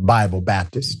of Bible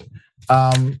Baptist,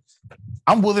 I'm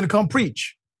willing to come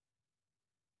preach.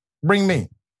 Bring me.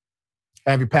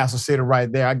 Have your pastor sit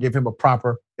right there. I give him a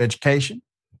proper education.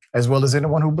 as well as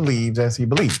anyone who believes as he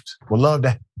believes. Would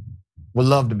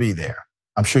love to be there.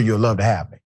 I'm sure you'll love to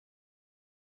have me.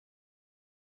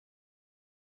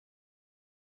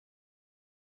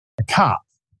 A cop,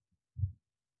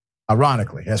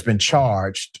 ironically, has been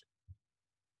charged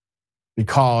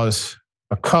because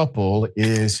a couple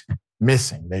is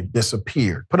missing. They've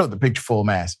disappeared. Put up the picture full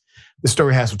mass. This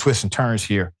story has some twists and turns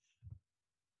here.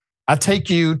 I take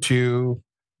you to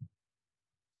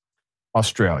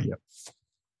Australia.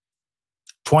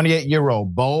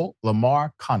 28-year-old Beau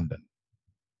Lamar Condon,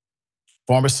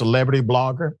 former celebrity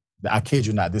blogger. I kid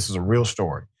you not, this is a real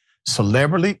story.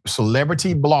 Celebrity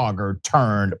blogger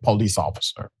turned police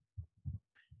officer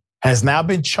has now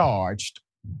been charged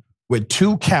with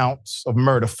 2 counts of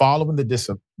murder following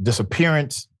the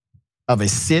disappearance of a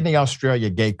Sydney, Australia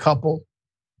gay couple.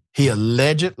 He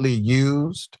allegedly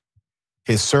used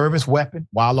his service weapon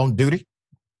while on duty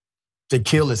to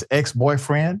kill his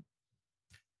ex-boyfriend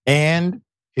and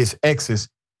his ex's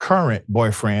current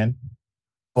boyfriend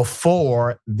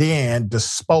before then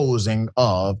disposing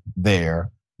of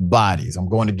their bodies. I'm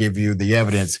going to give you the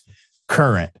evidence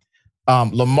current.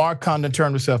 Lamar Condon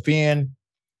turned himself in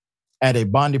at a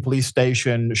Bondi police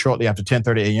station shortly after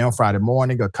 10:30 a.m. Friday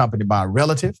morning, accompanied by a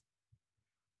relative.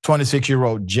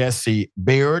 26-year-old Jesse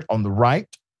Baird on the right,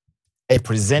 a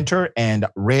presenter and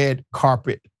red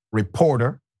carpet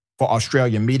reporter for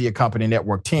Australian media company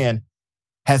Network 10,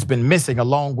 has been missing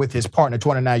along with his partner,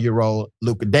 29-year-old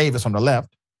Luca Davis on the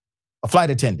left, a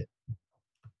flight attendant.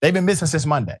 They've been missing since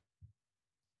Monday.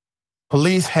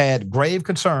 Police had grave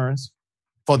concerns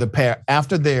for the pair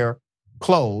after their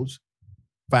clothes,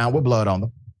 found with blood on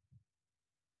them,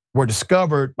 were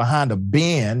discovered behind a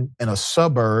bin in a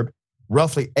suburb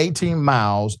roughly 18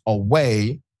 miles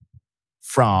away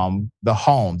from the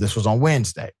home. This was on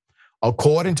Wednesday.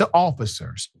 According to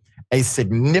officers, a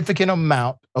significant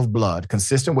amount of blood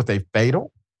consistent with a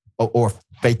fatal or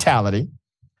fatality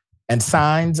and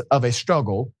signs of a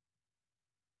struggle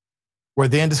were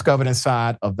then discovered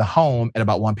inside of the home at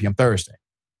about 1 p.m. Thursday.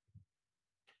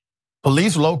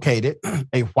 Police located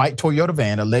a white Toyota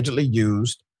van allegedly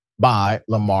used by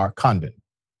Lamar Condon,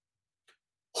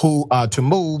 who to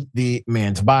move the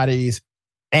men's bodies,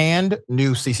 and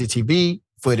new CCTV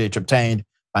footage obtained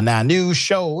by 9 News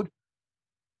showed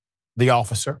the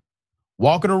officer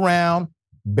walking around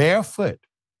barefoot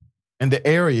in the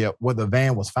area where the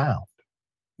van was found.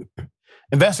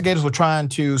 Investigators were trying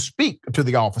to speak to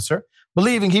the officer,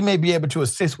 believing he may be able to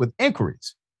assist with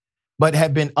inquiries, but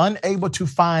have been unable to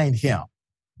find him.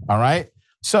 All right?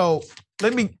 So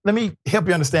let me help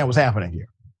you understand what's happening here.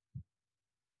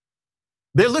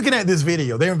 They're looking at this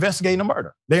video. They're investigating a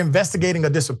murder. They're investigating a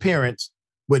disappearance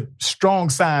with strong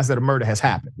signs that a murder has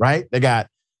happened, right? They got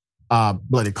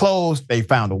bloody clothes. They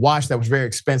found a watch that was very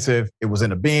expensive. It was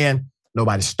in a bin.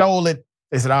 Nobody stole it.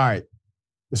 They said, all right,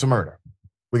 it's a murder.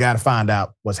 We got to find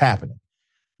out what's happening.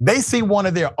 They see one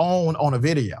of their own on a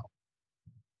video.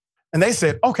 And they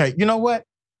said, okay, you know what?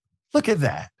 Look at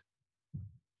that.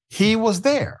 He was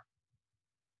there.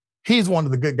 He's one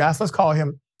of the good guys. Let's call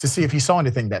him to see if he saw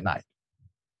anything that night.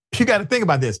 You got to think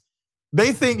about this.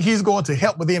 They think he's going to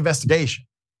help with the investigation.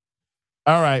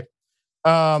 All right.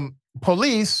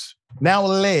 Police now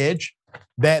allege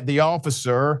that the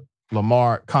officer,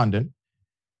 Lamar Condon,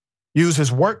 used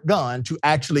his work gun to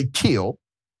actually kill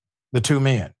the 2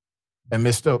 men at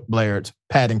Mr. Baird's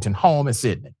Paddington home in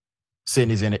Sydney.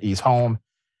 Sydney's in the East home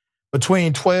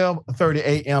between 12:30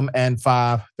 a.m. and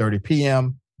 5:30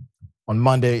 p.m. on the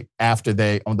Monday after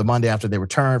they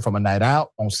returned from a night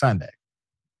out on Sunday.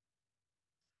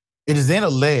 It is then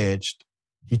alleged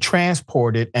he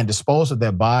transported and disposed of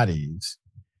their bodies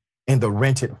in the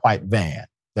rented white van.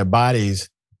 Their bodies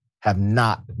have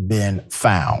not been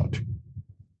found.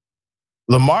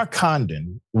 Lamar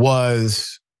Condon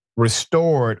was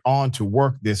restored on to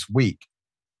work this week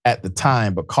at the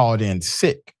time, but called in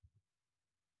sick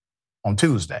on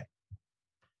Tuesday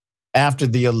after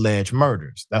the alleged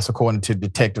murders. That's according to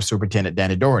Detective Superintendent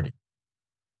Danny Doherty.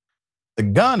 The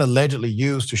gun allegedly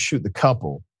used to shoot the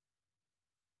couple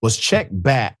was checked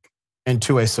back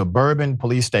into a suburban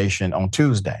police station on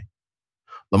Tuesday.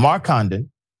 Lamar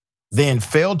Condon then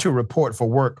failed to report for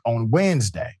work on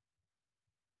Wednesday.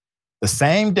 The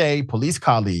same day, police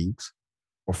colleagues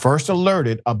were first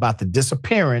alerted about the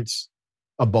disappearance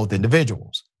of both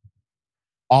individuals.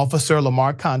 Officer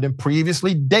Lamar Condon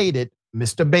previously dated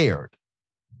Mr. Baird,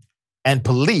 and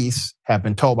police have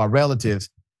been told by relatives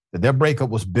that their breakup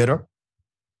was bitter.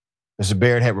 Mr.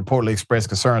 Baird had reportedly expressed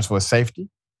concerns for his safety,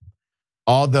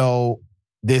 although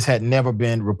this had never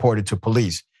been reported to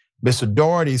police. Mr.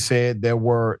 Doherty said there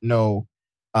were no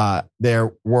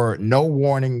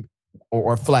warning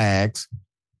or flags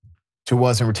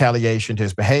towards in retaliation to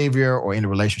his behavior or any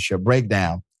relationship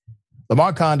breakdown.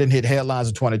 Lamar Condon hit headlines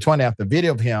in 2020 after a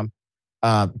video of him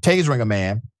tasering a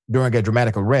man during a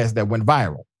dramatic arrest that went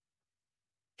viral.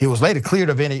 He was later cleared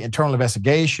of any internal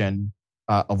investigation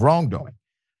of wrongdoing.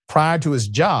 Prior to his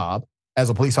job as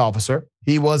a police officer,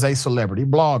 he was a celebrity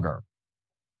blogger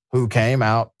who came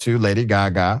out to Lady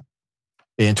Gaga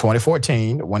in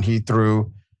 2014 when he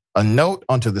threw a note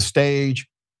onto the stage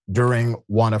during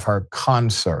one of her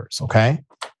concerts, okay?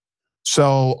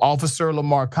 So Officer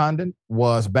Lamar Condon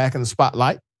was back in the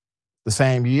spotlight the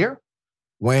same year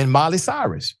when Miley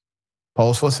Cyrus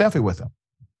posed for a selfie with him.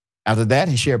 After that,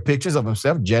 he shared pictures of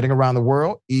himself jetting around the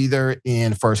world, either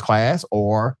in first class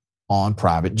or on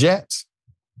private jets,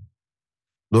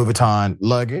 Louis Vuitton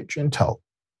luggage and tote.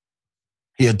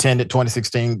 He attended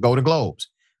 2016 Golden Globes,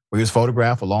 where he was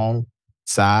photographed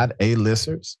alongside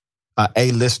A-listers,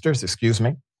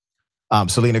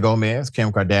 Selena Gomez,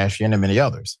 Kim Kardashian, and many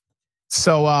others.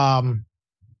 So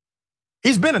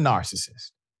he's been a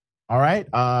narcissist, all right?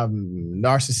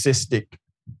 Narcissistic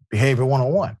behavior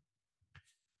 101.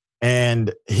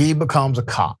 And he becomes a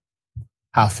cop.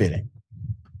 How fitting.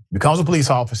 Becomes a police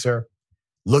officer,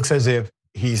 looks as if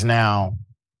he's now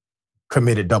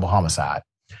committed double homicide.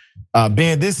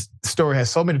 Ben, this story has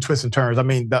so many twists and turns. I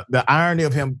mean, the irony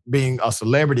of him being a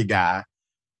celebrity guy,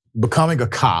 becoming a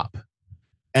cop,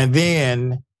 and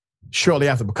then shortly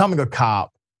after becoming a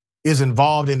cop, is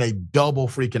involved in a double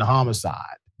freaking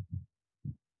homicide.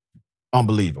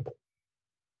 Unbelievable.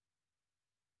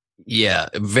 Yeah,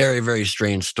 a very, very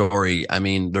strange story. I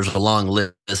mean, there's a long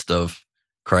list of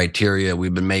criteria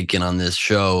we've been making on this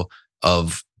show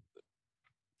of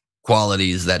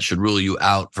qualities that should rule you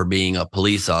out for being a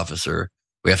police officer.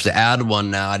 We have to add one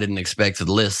now. I didn't expect to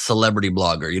the list. Celebrity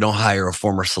blogger. You don't hire a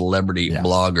former celebrity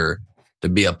blogger to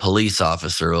be a police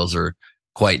officer. Those are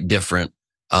quite different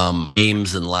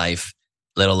aims in life,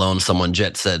 let alone someone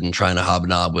jet set and trying to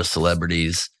hobnob with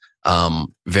celebrities.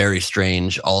 Very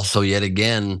strange. Also, yet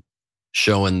again,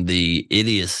 showing the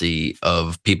idiocy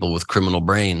of people with criminal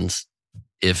brains.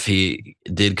 If he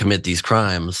did commit these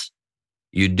crimes,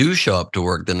 you do show up to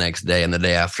work the next day and the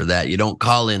day after that. You don't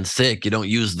call in sick. You don't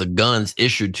use the guns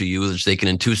issued to you, which they can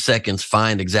in 2 seconds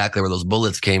find exactly where those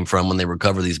bullets came from when they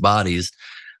recover these bodies.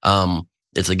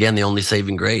 It's again the only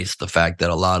saving grace, the fact that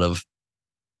a lot of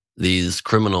these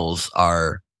criminals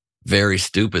are very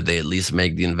stupid. They at least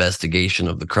make the investigation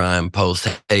of the crime post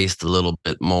haste a little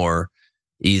bit more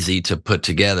easy to put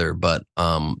together, but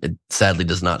it sadly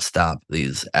does not stop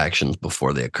these actions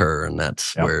before they occur, and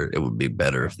that's where it would be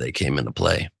better if they came into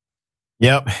play.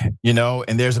 Yep,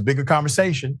 and there's a bigger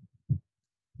conversation.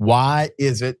 Why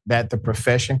is it that the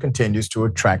profession continues to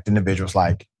attract individuals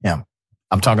like him?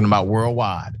 I'm talking about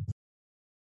worldwide.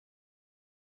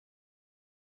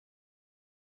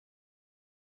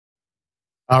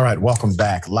 All right, welcome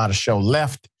back. A lot of show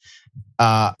left.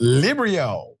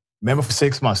 Librio, member for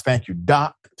 6 months. Thank you,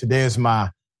 Doc. Today is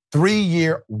my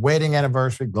 3-year wedding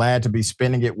anniversary. Glad to be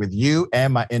spending it with you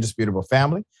and my indisputable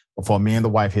family before me and the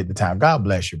wife hit the town. God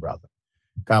bless you, brother.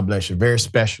 God bless you. Very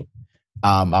special.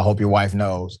 I hope your wife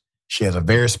knows she has a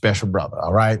very special brother,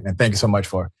 all right? And thank you so much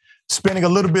for spending a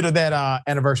little bit of that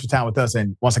anniversary time with us.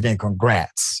 And once again,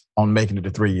 congrats on making it to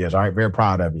 3 years, all right? Very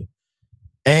proud of you.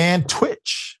 And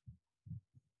Twitch.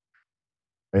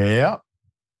 Yeah.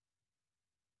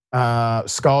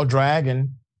 Skull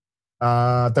Dragon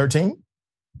 13.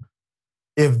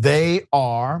 If they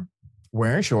are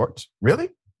wearing shorts, really?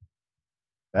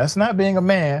 That's not being a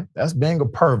man. That's being a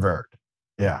pervert.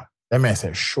 Yeah, that man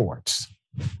said shorts.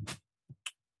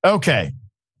 Okay,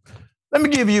 let me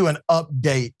give you an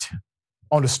update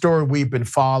on the story we've been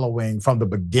following from the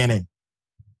beginning.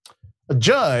 A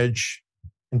judge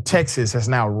in Texas has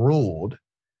now ruled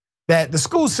that the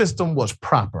school system was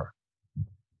proper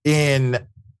in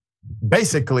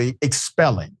basically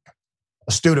expelling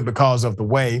a student because of the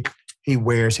way he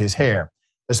wears his hair.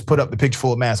 Let's put up the picture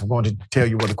full mask. I'm going to tell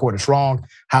you where the court is wrong,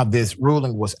 how this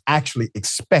ruling was actually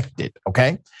expected,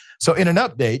 okay? So in an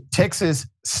update, Texas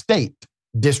State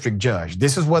District Judge,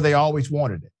 this is where they always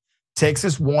wanted it.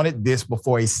 Texas wanted this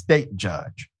before a state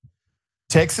judge.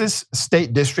 Texas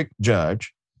State District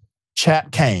Judge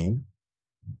Chap Kane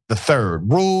III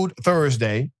ruled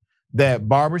Thursday that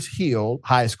Barbers Hill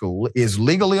High School is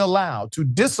legally allowed to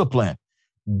discipline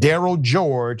Darryl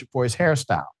George for his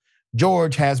hairstyle.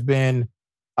 George has been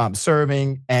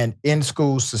serving an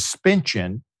in-school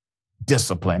suspension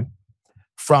discipline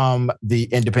from the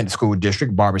independent school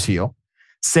district, Barbers Hill,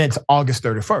 since August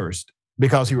 31st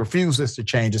because he refuses to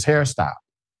change his hairstyle.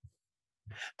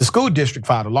 The school district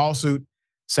filed a lawsuit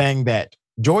saying that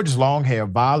George's long hair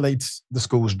violates the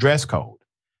school's dress code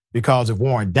because if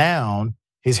worn down,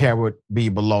 his hair would be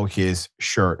below his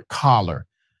shirt collar.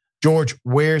 George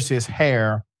wears his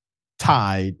hair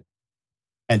tied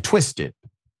and twisted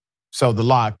so the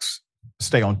locks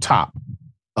stay on top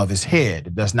of his head.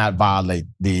 It does not violate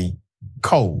the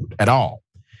code at all.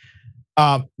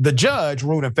 The judge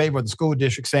ruled in favor of the school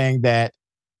district, saying that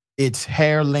its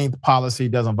hair length policy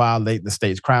doesn't violate the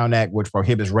state's Crown Act, which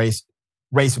prohibits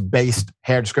race-based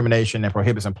hair discrimination and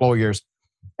prohibits employers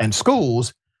and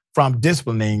schools from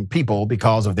disciplining people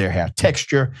because of their hair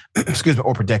texture,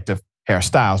 or protective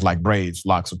hairstyles like braids,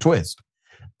 locks, or twists.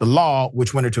 The law,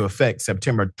 which went into effect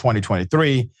September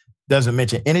 2023, doesn't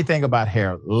mention anything about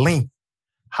hair length.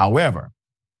 However,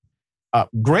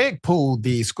 Greg Poole,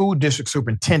 the school district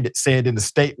superintendent, said in the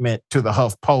statement to the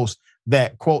HuffPost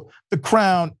that, quote, the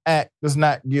Crown Act does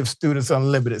not give students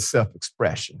unlimited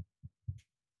self-expression.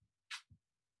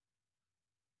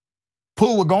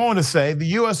 Poole would go on to say, the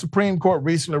U.S. Supreme Court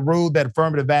recently ruled that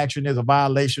affirmative action is a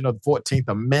violation of the 14th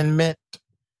Amendment.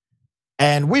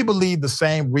 And we believe the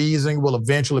same reasoning will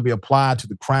eventually be applied to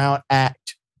the Crown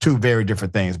Act. Two very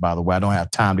different things, by the way. I don't have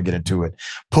time to get into it.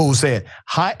 Poole said,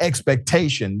 high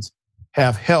expectations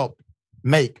have helped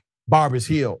make Barbers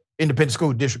Hill Independent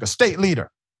School District a state leader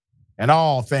in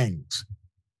all things.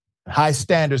 High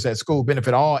standards at school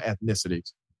benefit all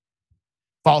ethnicities.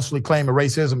 Falsely claiming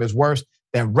racism is worse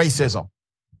than racism.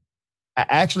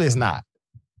 Actually, it's not.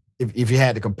 If you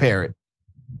had to compare it,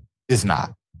 it's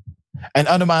not. And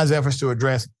undermines efforts to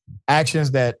address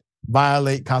actions that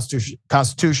violate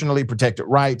constitutionally protected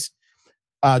rights.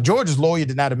 George's lawyer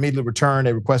did not immediately return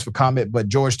a request for comment, but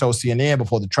George told CNN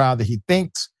before the trial that he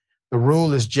thinks the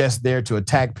rule is just there to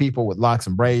attack people with locks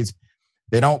and braids.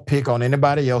 They don't pick on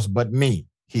anybody else but me,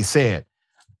 he said.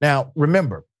 Now,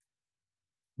 remember,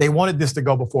 they wanted this to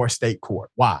go before a state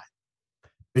court. Why?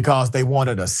 Because they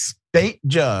wanted a state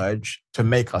judge to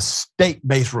make a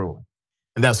state-based ruling.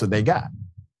 And that's what they got.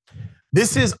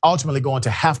 This is ultimately going to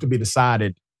have to be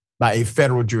decided by a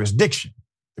federal jurisdiction.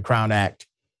 The Crown Act,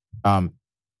 in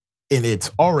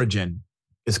its origin,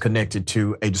 is connected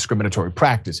to a discriminatory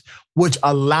practice, which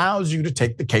allows you to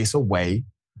take the case away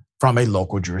from a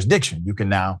local jurisdiction. You can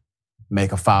now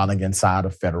make a filing inside a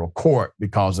federal court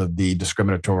because of the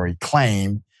discriminatory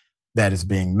claim that is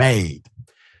being made.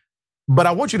 But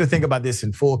I want you to think about this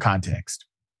in full context.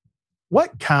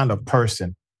 What kind of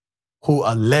person who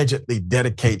allegedly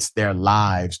dedicates their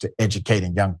lives to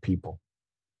educating young people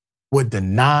would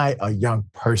deny a young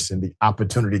person the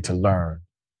opportunity to learn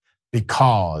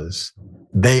because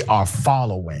they are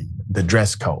following the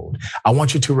dress code? I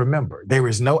want you to remember, there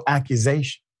is no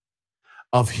accusation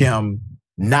of him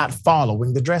not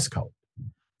following the dress code.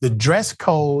 The dress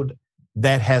code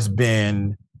that has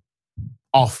been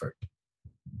offered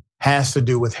has to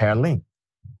do with hair length.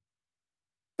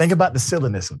 Think about the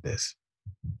silliness of this.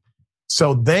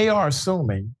 So they are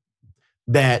assuming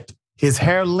that his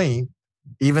hair length,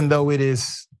 even though it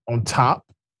is on top,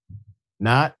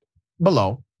 not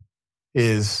below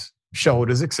his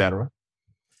shoulders, etc.,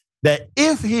 that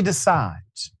if he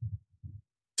decides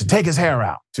to take his hair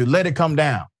out, to let it come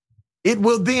down, it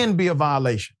will then be a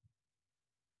violation.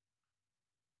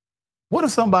 What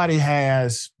if somebody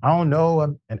has, I don't know,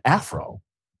 an afro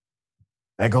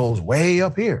that goes way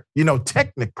up here? You know,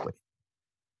 technically,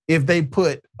 if they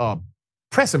put a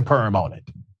pressing perm on it,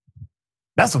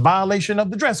 that's a violation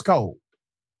of the dress code.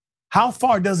 How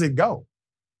far does it go?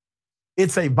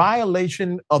 It's a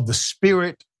violation of the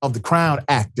spirit of the Crown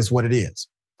Act is what it is.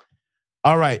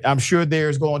 All right, I'm sure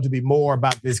there's going to be more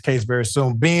about this case very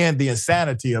soon, being the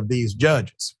insanity of these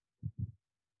judges.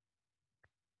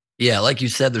 Yeah, like you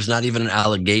said, there's not even an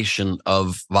allegation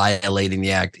of violating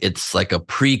the act. It's like a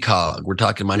precog. We're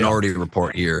talking Minority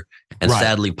Report here. And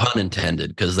sadly, pun intended,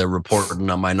 because they're reporting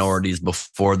on minorities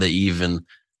before they even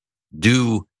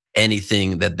do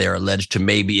anything that they're alleged to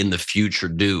maybe in the future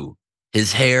do.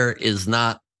 His hair is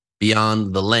not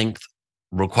beyond the length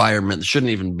requirement. It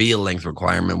shouldn't even be a length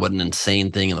requirement. What an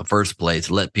insane thing in the first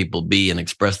place. Let people be and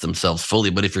express themselves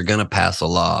fully. But if you're going to pass a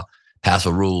law, pass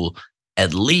a rule,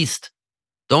 at least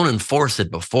don't enforce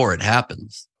it before it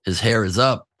happens. His hair is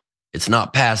up. It's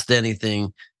not past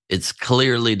anything. It's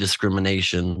clearly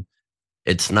discrimination.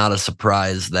 It's not a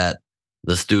surprise that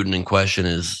the student in question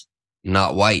is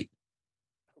not white.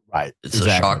 Right. It's a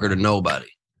shocker to nobody.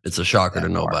 It's a shocker to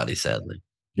nobody, sadly.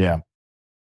 Yeah.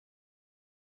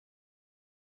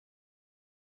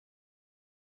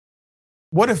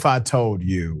 What if I told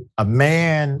you a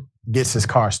man gets his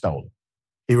car stolen?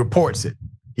 He reports it.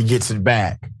 He gets it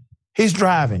back. He's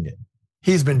driving it.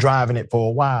 He's been driving it for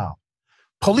a while.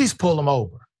 Police pull him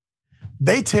over.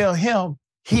 They tell him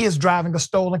he is driving a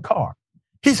stolen car.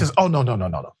 He says, oh,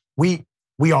 no.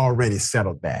 We already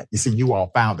settled that. You see, you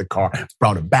all found the car,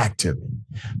 brought it back to me.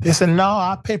 They said, no,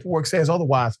 our paperwork says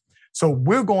otherwise. So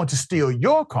we're going to steal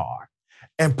your car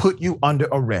and put you under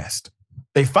arrest.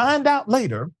 They find out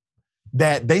later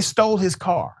that they stole his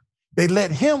car. They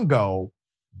let him go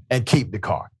and keep the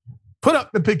car. Put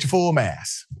up the picture full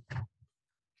mass.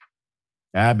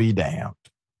 I'll be damned.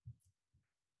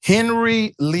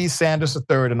 Henry Lee Sanders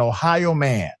III, an Ohio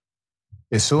man,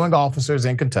 is suing officers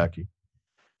in Kentucky,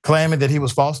 claiming that he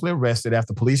was falsely arrested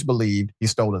after police believed he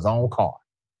stole his own car.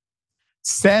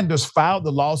 Sanders filed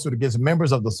the lawsuit against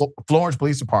members of the Florence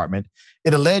Police Department.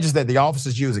 It alleges that the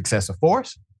officers used excessive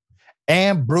force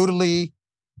and brutally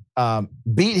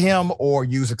beat him or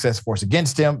used excessive force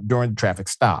against him during the traffic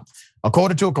stop.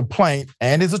 According to a complaint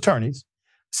and his attorneys,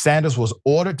 Sanders was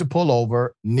ordered to pull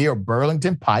over near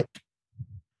Burlington Pike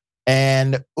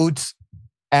and Utes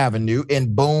Avenue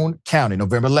in Boone County,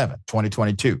 November 11,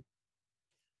 2022.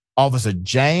 Officer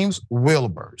James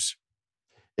Wilbers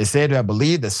is said to have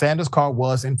believed that Sanders' car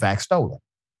was in fact stolen.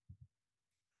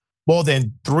 More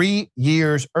than 3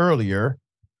 years earlier,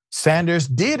 Sanders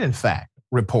did in fact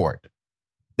report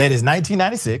that his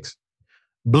 1996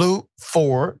 blue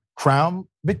Ford Crown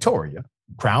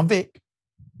Vic,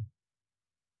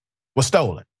 was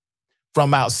stolen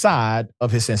from outside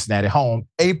of his Cincinnati home,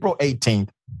 April 18th,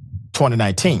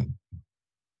 2019.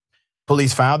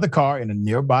 Police found the car in a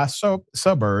nearby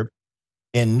suburb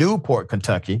in Newport,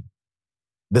 Kentucky,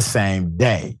 the same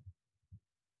day.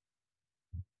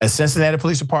 A Cincinnati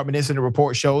Police Department incident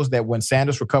report shows that when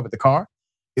Sanders recovered the car,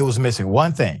 it was missing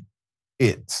one thing: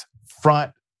 its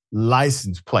front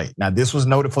license plate. Now, this was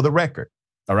noted for the record,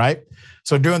 all right?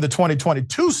 So during the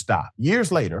 2022 stop,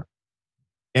 years later,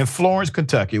 in Florence,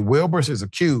 Kentucky, Wilbers is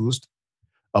accused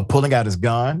of pulling out his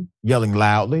gun, yelling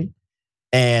loudly,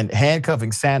 and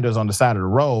handcuffing Sanders on the side of the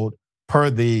road, per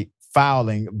the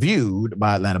filing viewed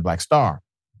by Atlanta Black Star.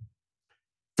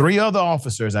 3 other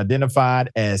officers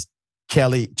identified as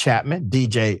Kelly Chapman,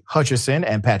 DJ Hutcherson,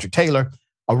 and Patrick Taylor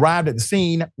arrived at the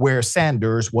scene where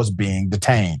Sanders was being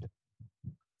detained.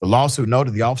 The lawsuit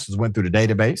noted the officers went through the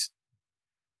database,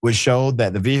 which showed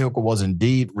that the vehicle was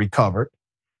indeed recovered.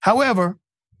 However,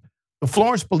 the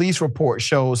Florence police report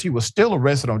shows he was still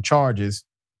arrested on charges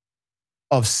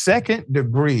of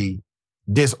second-degree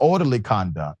disorderly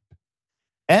conduct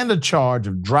and the charge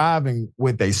of driving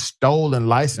with a stolen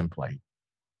license plate.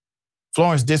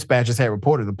 Florence dispatchers had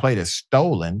reported the plate as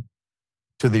stolen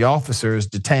to the officers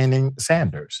detaining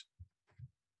Sanders.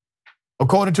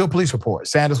 According to a police report,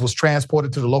 Sanders was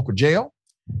transported to the local jail,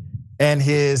 and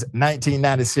his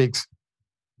 1996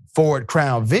 Ford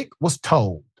Crown Vic was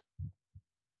towed.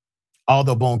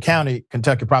 Although Boone County,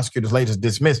 Kentucky prosecutors later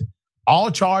dismissed all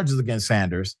charges against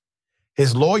Sanders,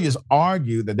 his lawyers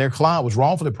argued that their client was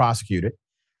wrongfully prosecuted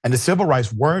and the civil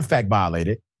rights were in fact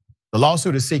violated. The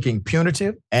lawsuit is seeking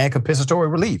punitive and compensatory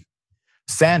relief.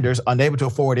 Sanders, unable to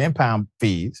afford impound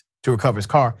fees to recover his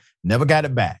car, never got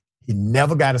it back. He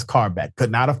never got his car back,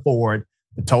 could not afford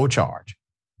the tow charge.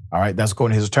 All right, that's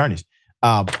according to his attorneys.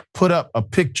 Put up a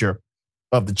picture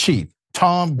of the chief.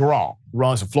 Tom Graw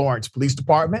runs the Florence Police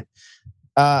Department.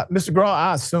 Mr. Graw,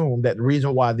 I assume that the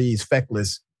reason why these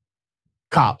feckless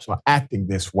cops are acting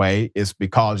this way is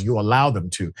because you allow them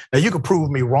to. Now, you can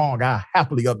prove me wrong. I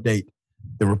happily update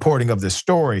the reporting of this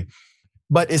story,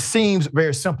 but it seems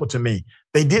very simple to me.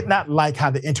 They did not like how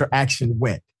the interaction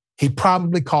went. He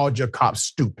probably called your cops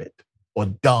stupid or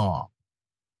dumb.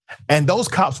 And those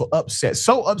cops were upset,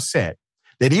 so upset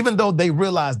that even though they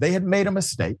realized they had made a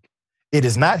mistake, it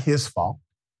is not his fault,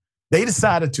 they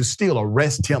decided to still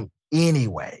arrest him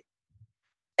anyway.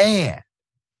 And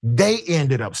they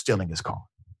ended up stealing his car.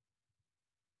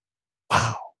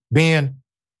 Wow. Ben,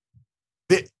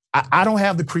 I don't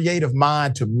have the creative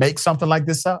mind to make something like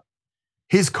this up.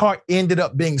 His car ended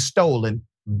up being stolen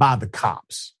by the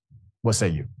cops. What say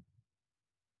you?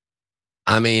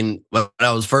 I mean, when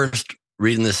I was first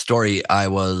reading this story, I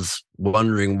was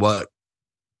wondering what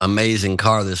amazing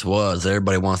car this was.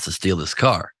 Everybody wants to steal this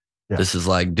car. Yeah. This is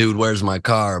like, dude, where's my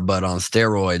car? But on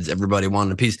steroids, everybody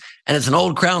wanted a piece. And it's an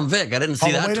old Crown Vic. I didn't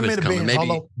see that twist coming. Ben.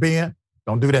 Hold on, Ben.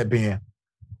 Don't do that, Ben.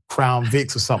 Crown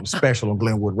Vics are something special on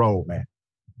Glenwood Road, man.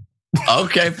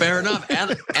 Okay, fair enough.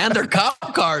 And they're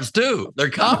cop cars too. They're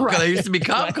cop cars. They used to be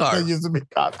cop cars. They used to be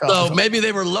cop cars. So maybe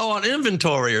they were low on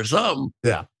inventory or something.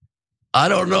 Yeah. I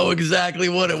don't know exactly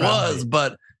what it was,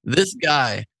 but this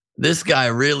guy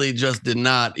really just did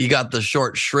not. He got the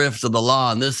short shrift of the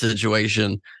law in this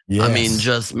situation. Yes. I mean,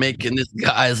 just making this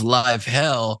guy's life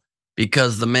hell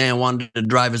because the man wanted to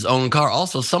drive his own car.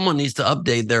 Also, someone needs to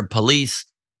update their police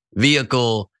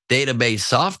vehicle database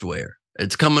software.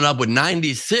 It's coming up with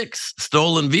 96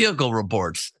 stolen vehicle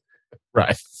reports.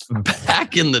 Right.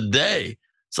 Back in the day.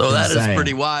 So that is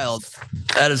pretty wild.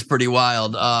 That is pretty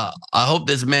wild. I hope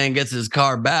this man gets his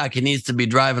car back. He needs to be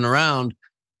driving around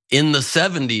in the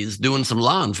 70s doing some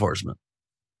law enforcement.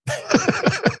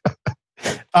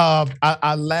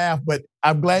 I laugh, but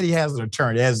I'm glad he has an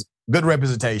attorney. He has good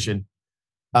representation.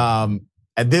 At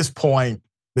this point,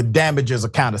 the damages are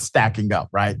kind of stacking up,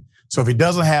 right? So if he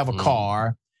doesn't have a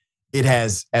car, it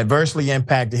has adversely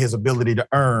impacted his ability to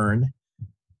earn.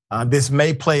 This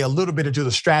may play a little bit into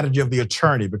the strategy of the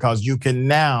attorney because you can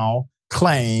now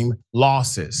claim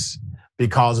losses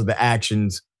because of the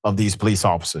actions of these police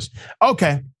officers.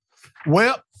 Okay,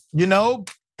 well,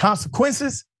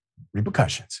 consequences,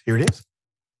 repercussions. Here it is.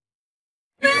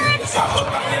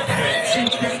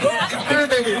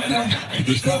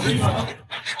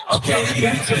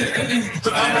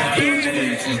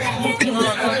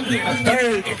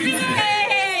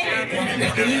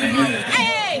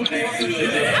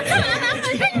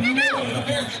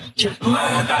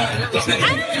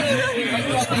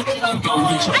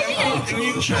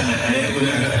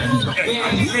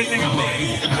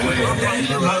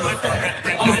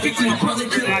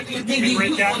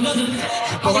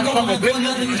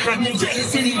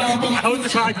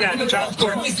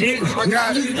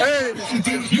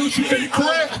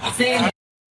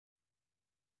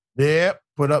 Yeah,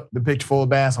 put up the picture full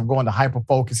bass. I'm going to hyper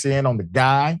focus in on the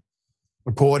guy.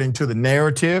 According to the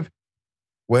narrative,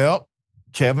 well,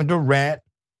 Kevin Durant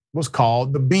was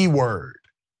called the B word.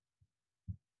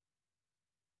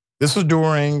 This was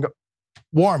during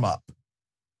warm-up,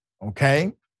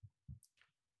 okay?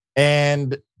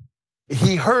 And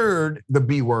he heard the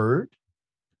B word,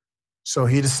 so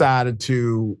he decided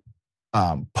to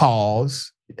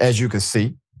pause, as you can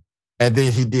see, and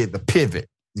then he did the pivot.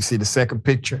 You see the second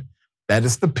picture? That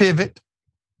is the pivot,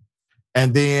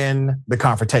 and then the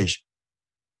confrontation.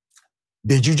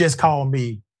 Did you just call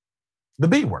me the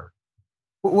B word?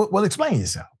 Well, explain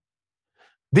yourself.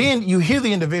 Then you hear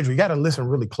the individual, you got to listen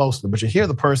really closely, but you hear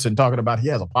the person talking about he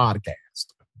has a podcast.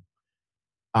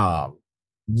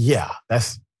 Yeah,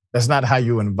 that's not how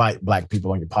you invite Black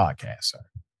people on your podcast, sir.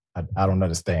 I don't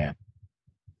understand.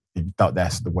 You thought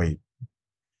that's the way.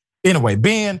 Anyway,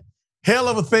 Ben, hell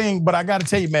of a thing, but I got to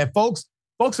tell you, man, folks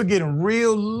are getting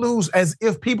real loose as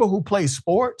if people who play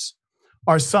sports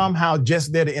are somehow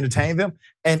just there to entertain them.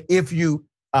 And if you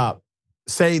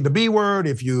say the B word,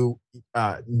 if you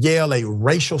yell a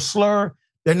racial slur,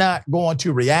 they're not going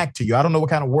to react to you. I don't know what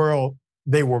kind of world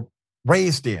they were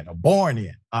raised in or born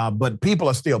in, but people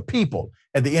are still people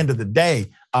at the end of the day.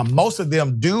 Most of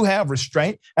them do have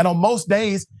restraint. And on most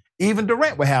days, even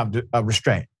Durant would have a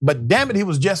restraint. But damn it, he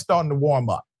was just starting to warm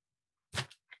up.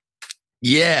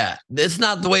 Yeah, it's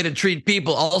not the way to treat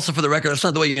people. Also, for the record, it's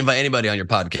not the way you invite anybody on your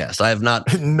podcast. I have not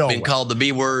been called the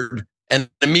B word and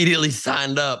immediately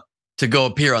signed up to go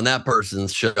appear on that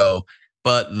person's show.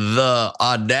 But the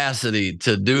audacity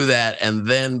to do that and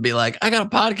then be like, I got a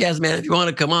podcast, man, if you want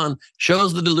to come on,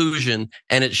 shows the delusion.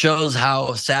 And it shows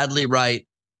how sadly right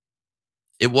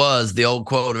it was, the old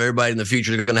quote of everybody in the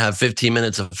future is going to have 15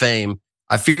 minutes of fame.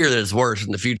 I fear that it's worse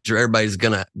in the future. Everybody's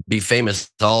going to be famous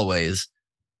always.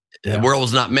 Yeah. The world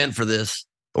was not meant for this.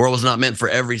 The world was not meant for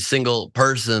every single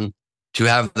person to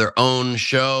have their own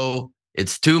show.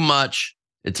 It's too much.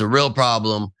 It's a real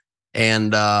problem.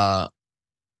 And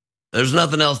there's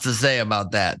nothing else to say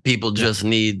about that. People just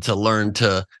need to learn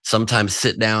to sometimes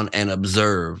sit down and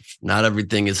observe. Not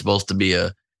everything is supposed to be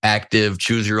a active,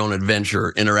 choose your own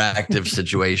adventure, interactive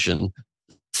situation.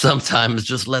 Sometimes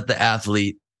just let the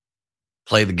athlete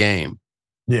play the game.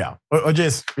 Yeah, or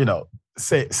just,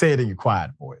 say it in your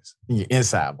quiet voice, in your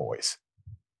inside voice.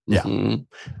 Yeah.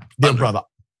 Dear brother,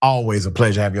 always a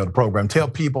pleasure to have you on the program. Tell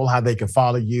people how they can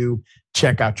follow you,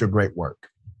 check out your great work.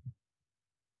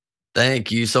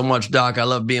 Thank you so much, Doc. I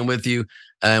love being with you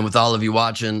and with all of you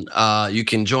watching. You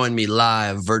can join me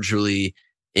live virtually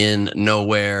in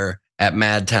Nowhere at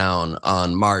Madtown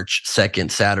on March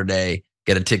 2nd, Saturday.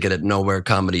 Get a ticket at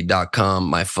nowherecomedy.com.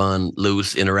 My fun,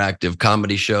 loose, interactive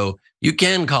comedy show. You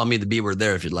can call me the B word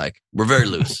there if you'd like. We're very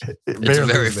loose. It's a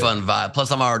very fun vibe.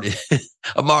 Plus, I'm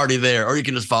already there. Or you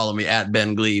can just follow me at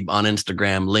Ben Glebe on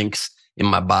Instagram. Links in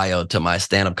my bio to my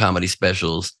stand-up comedy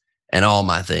specials and all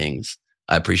my things.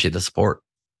 I appreciate the support.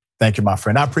 Thank you, my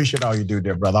friend. I appreciate all you do,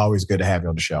 dear brother. Always good to have you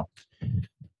on the show.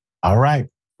 All right.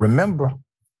 Remember,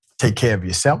 take care of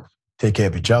yourself, take care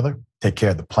of each other, take care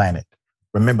of the planet.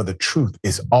 Remember, the truth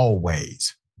is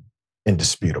always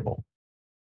indisputable.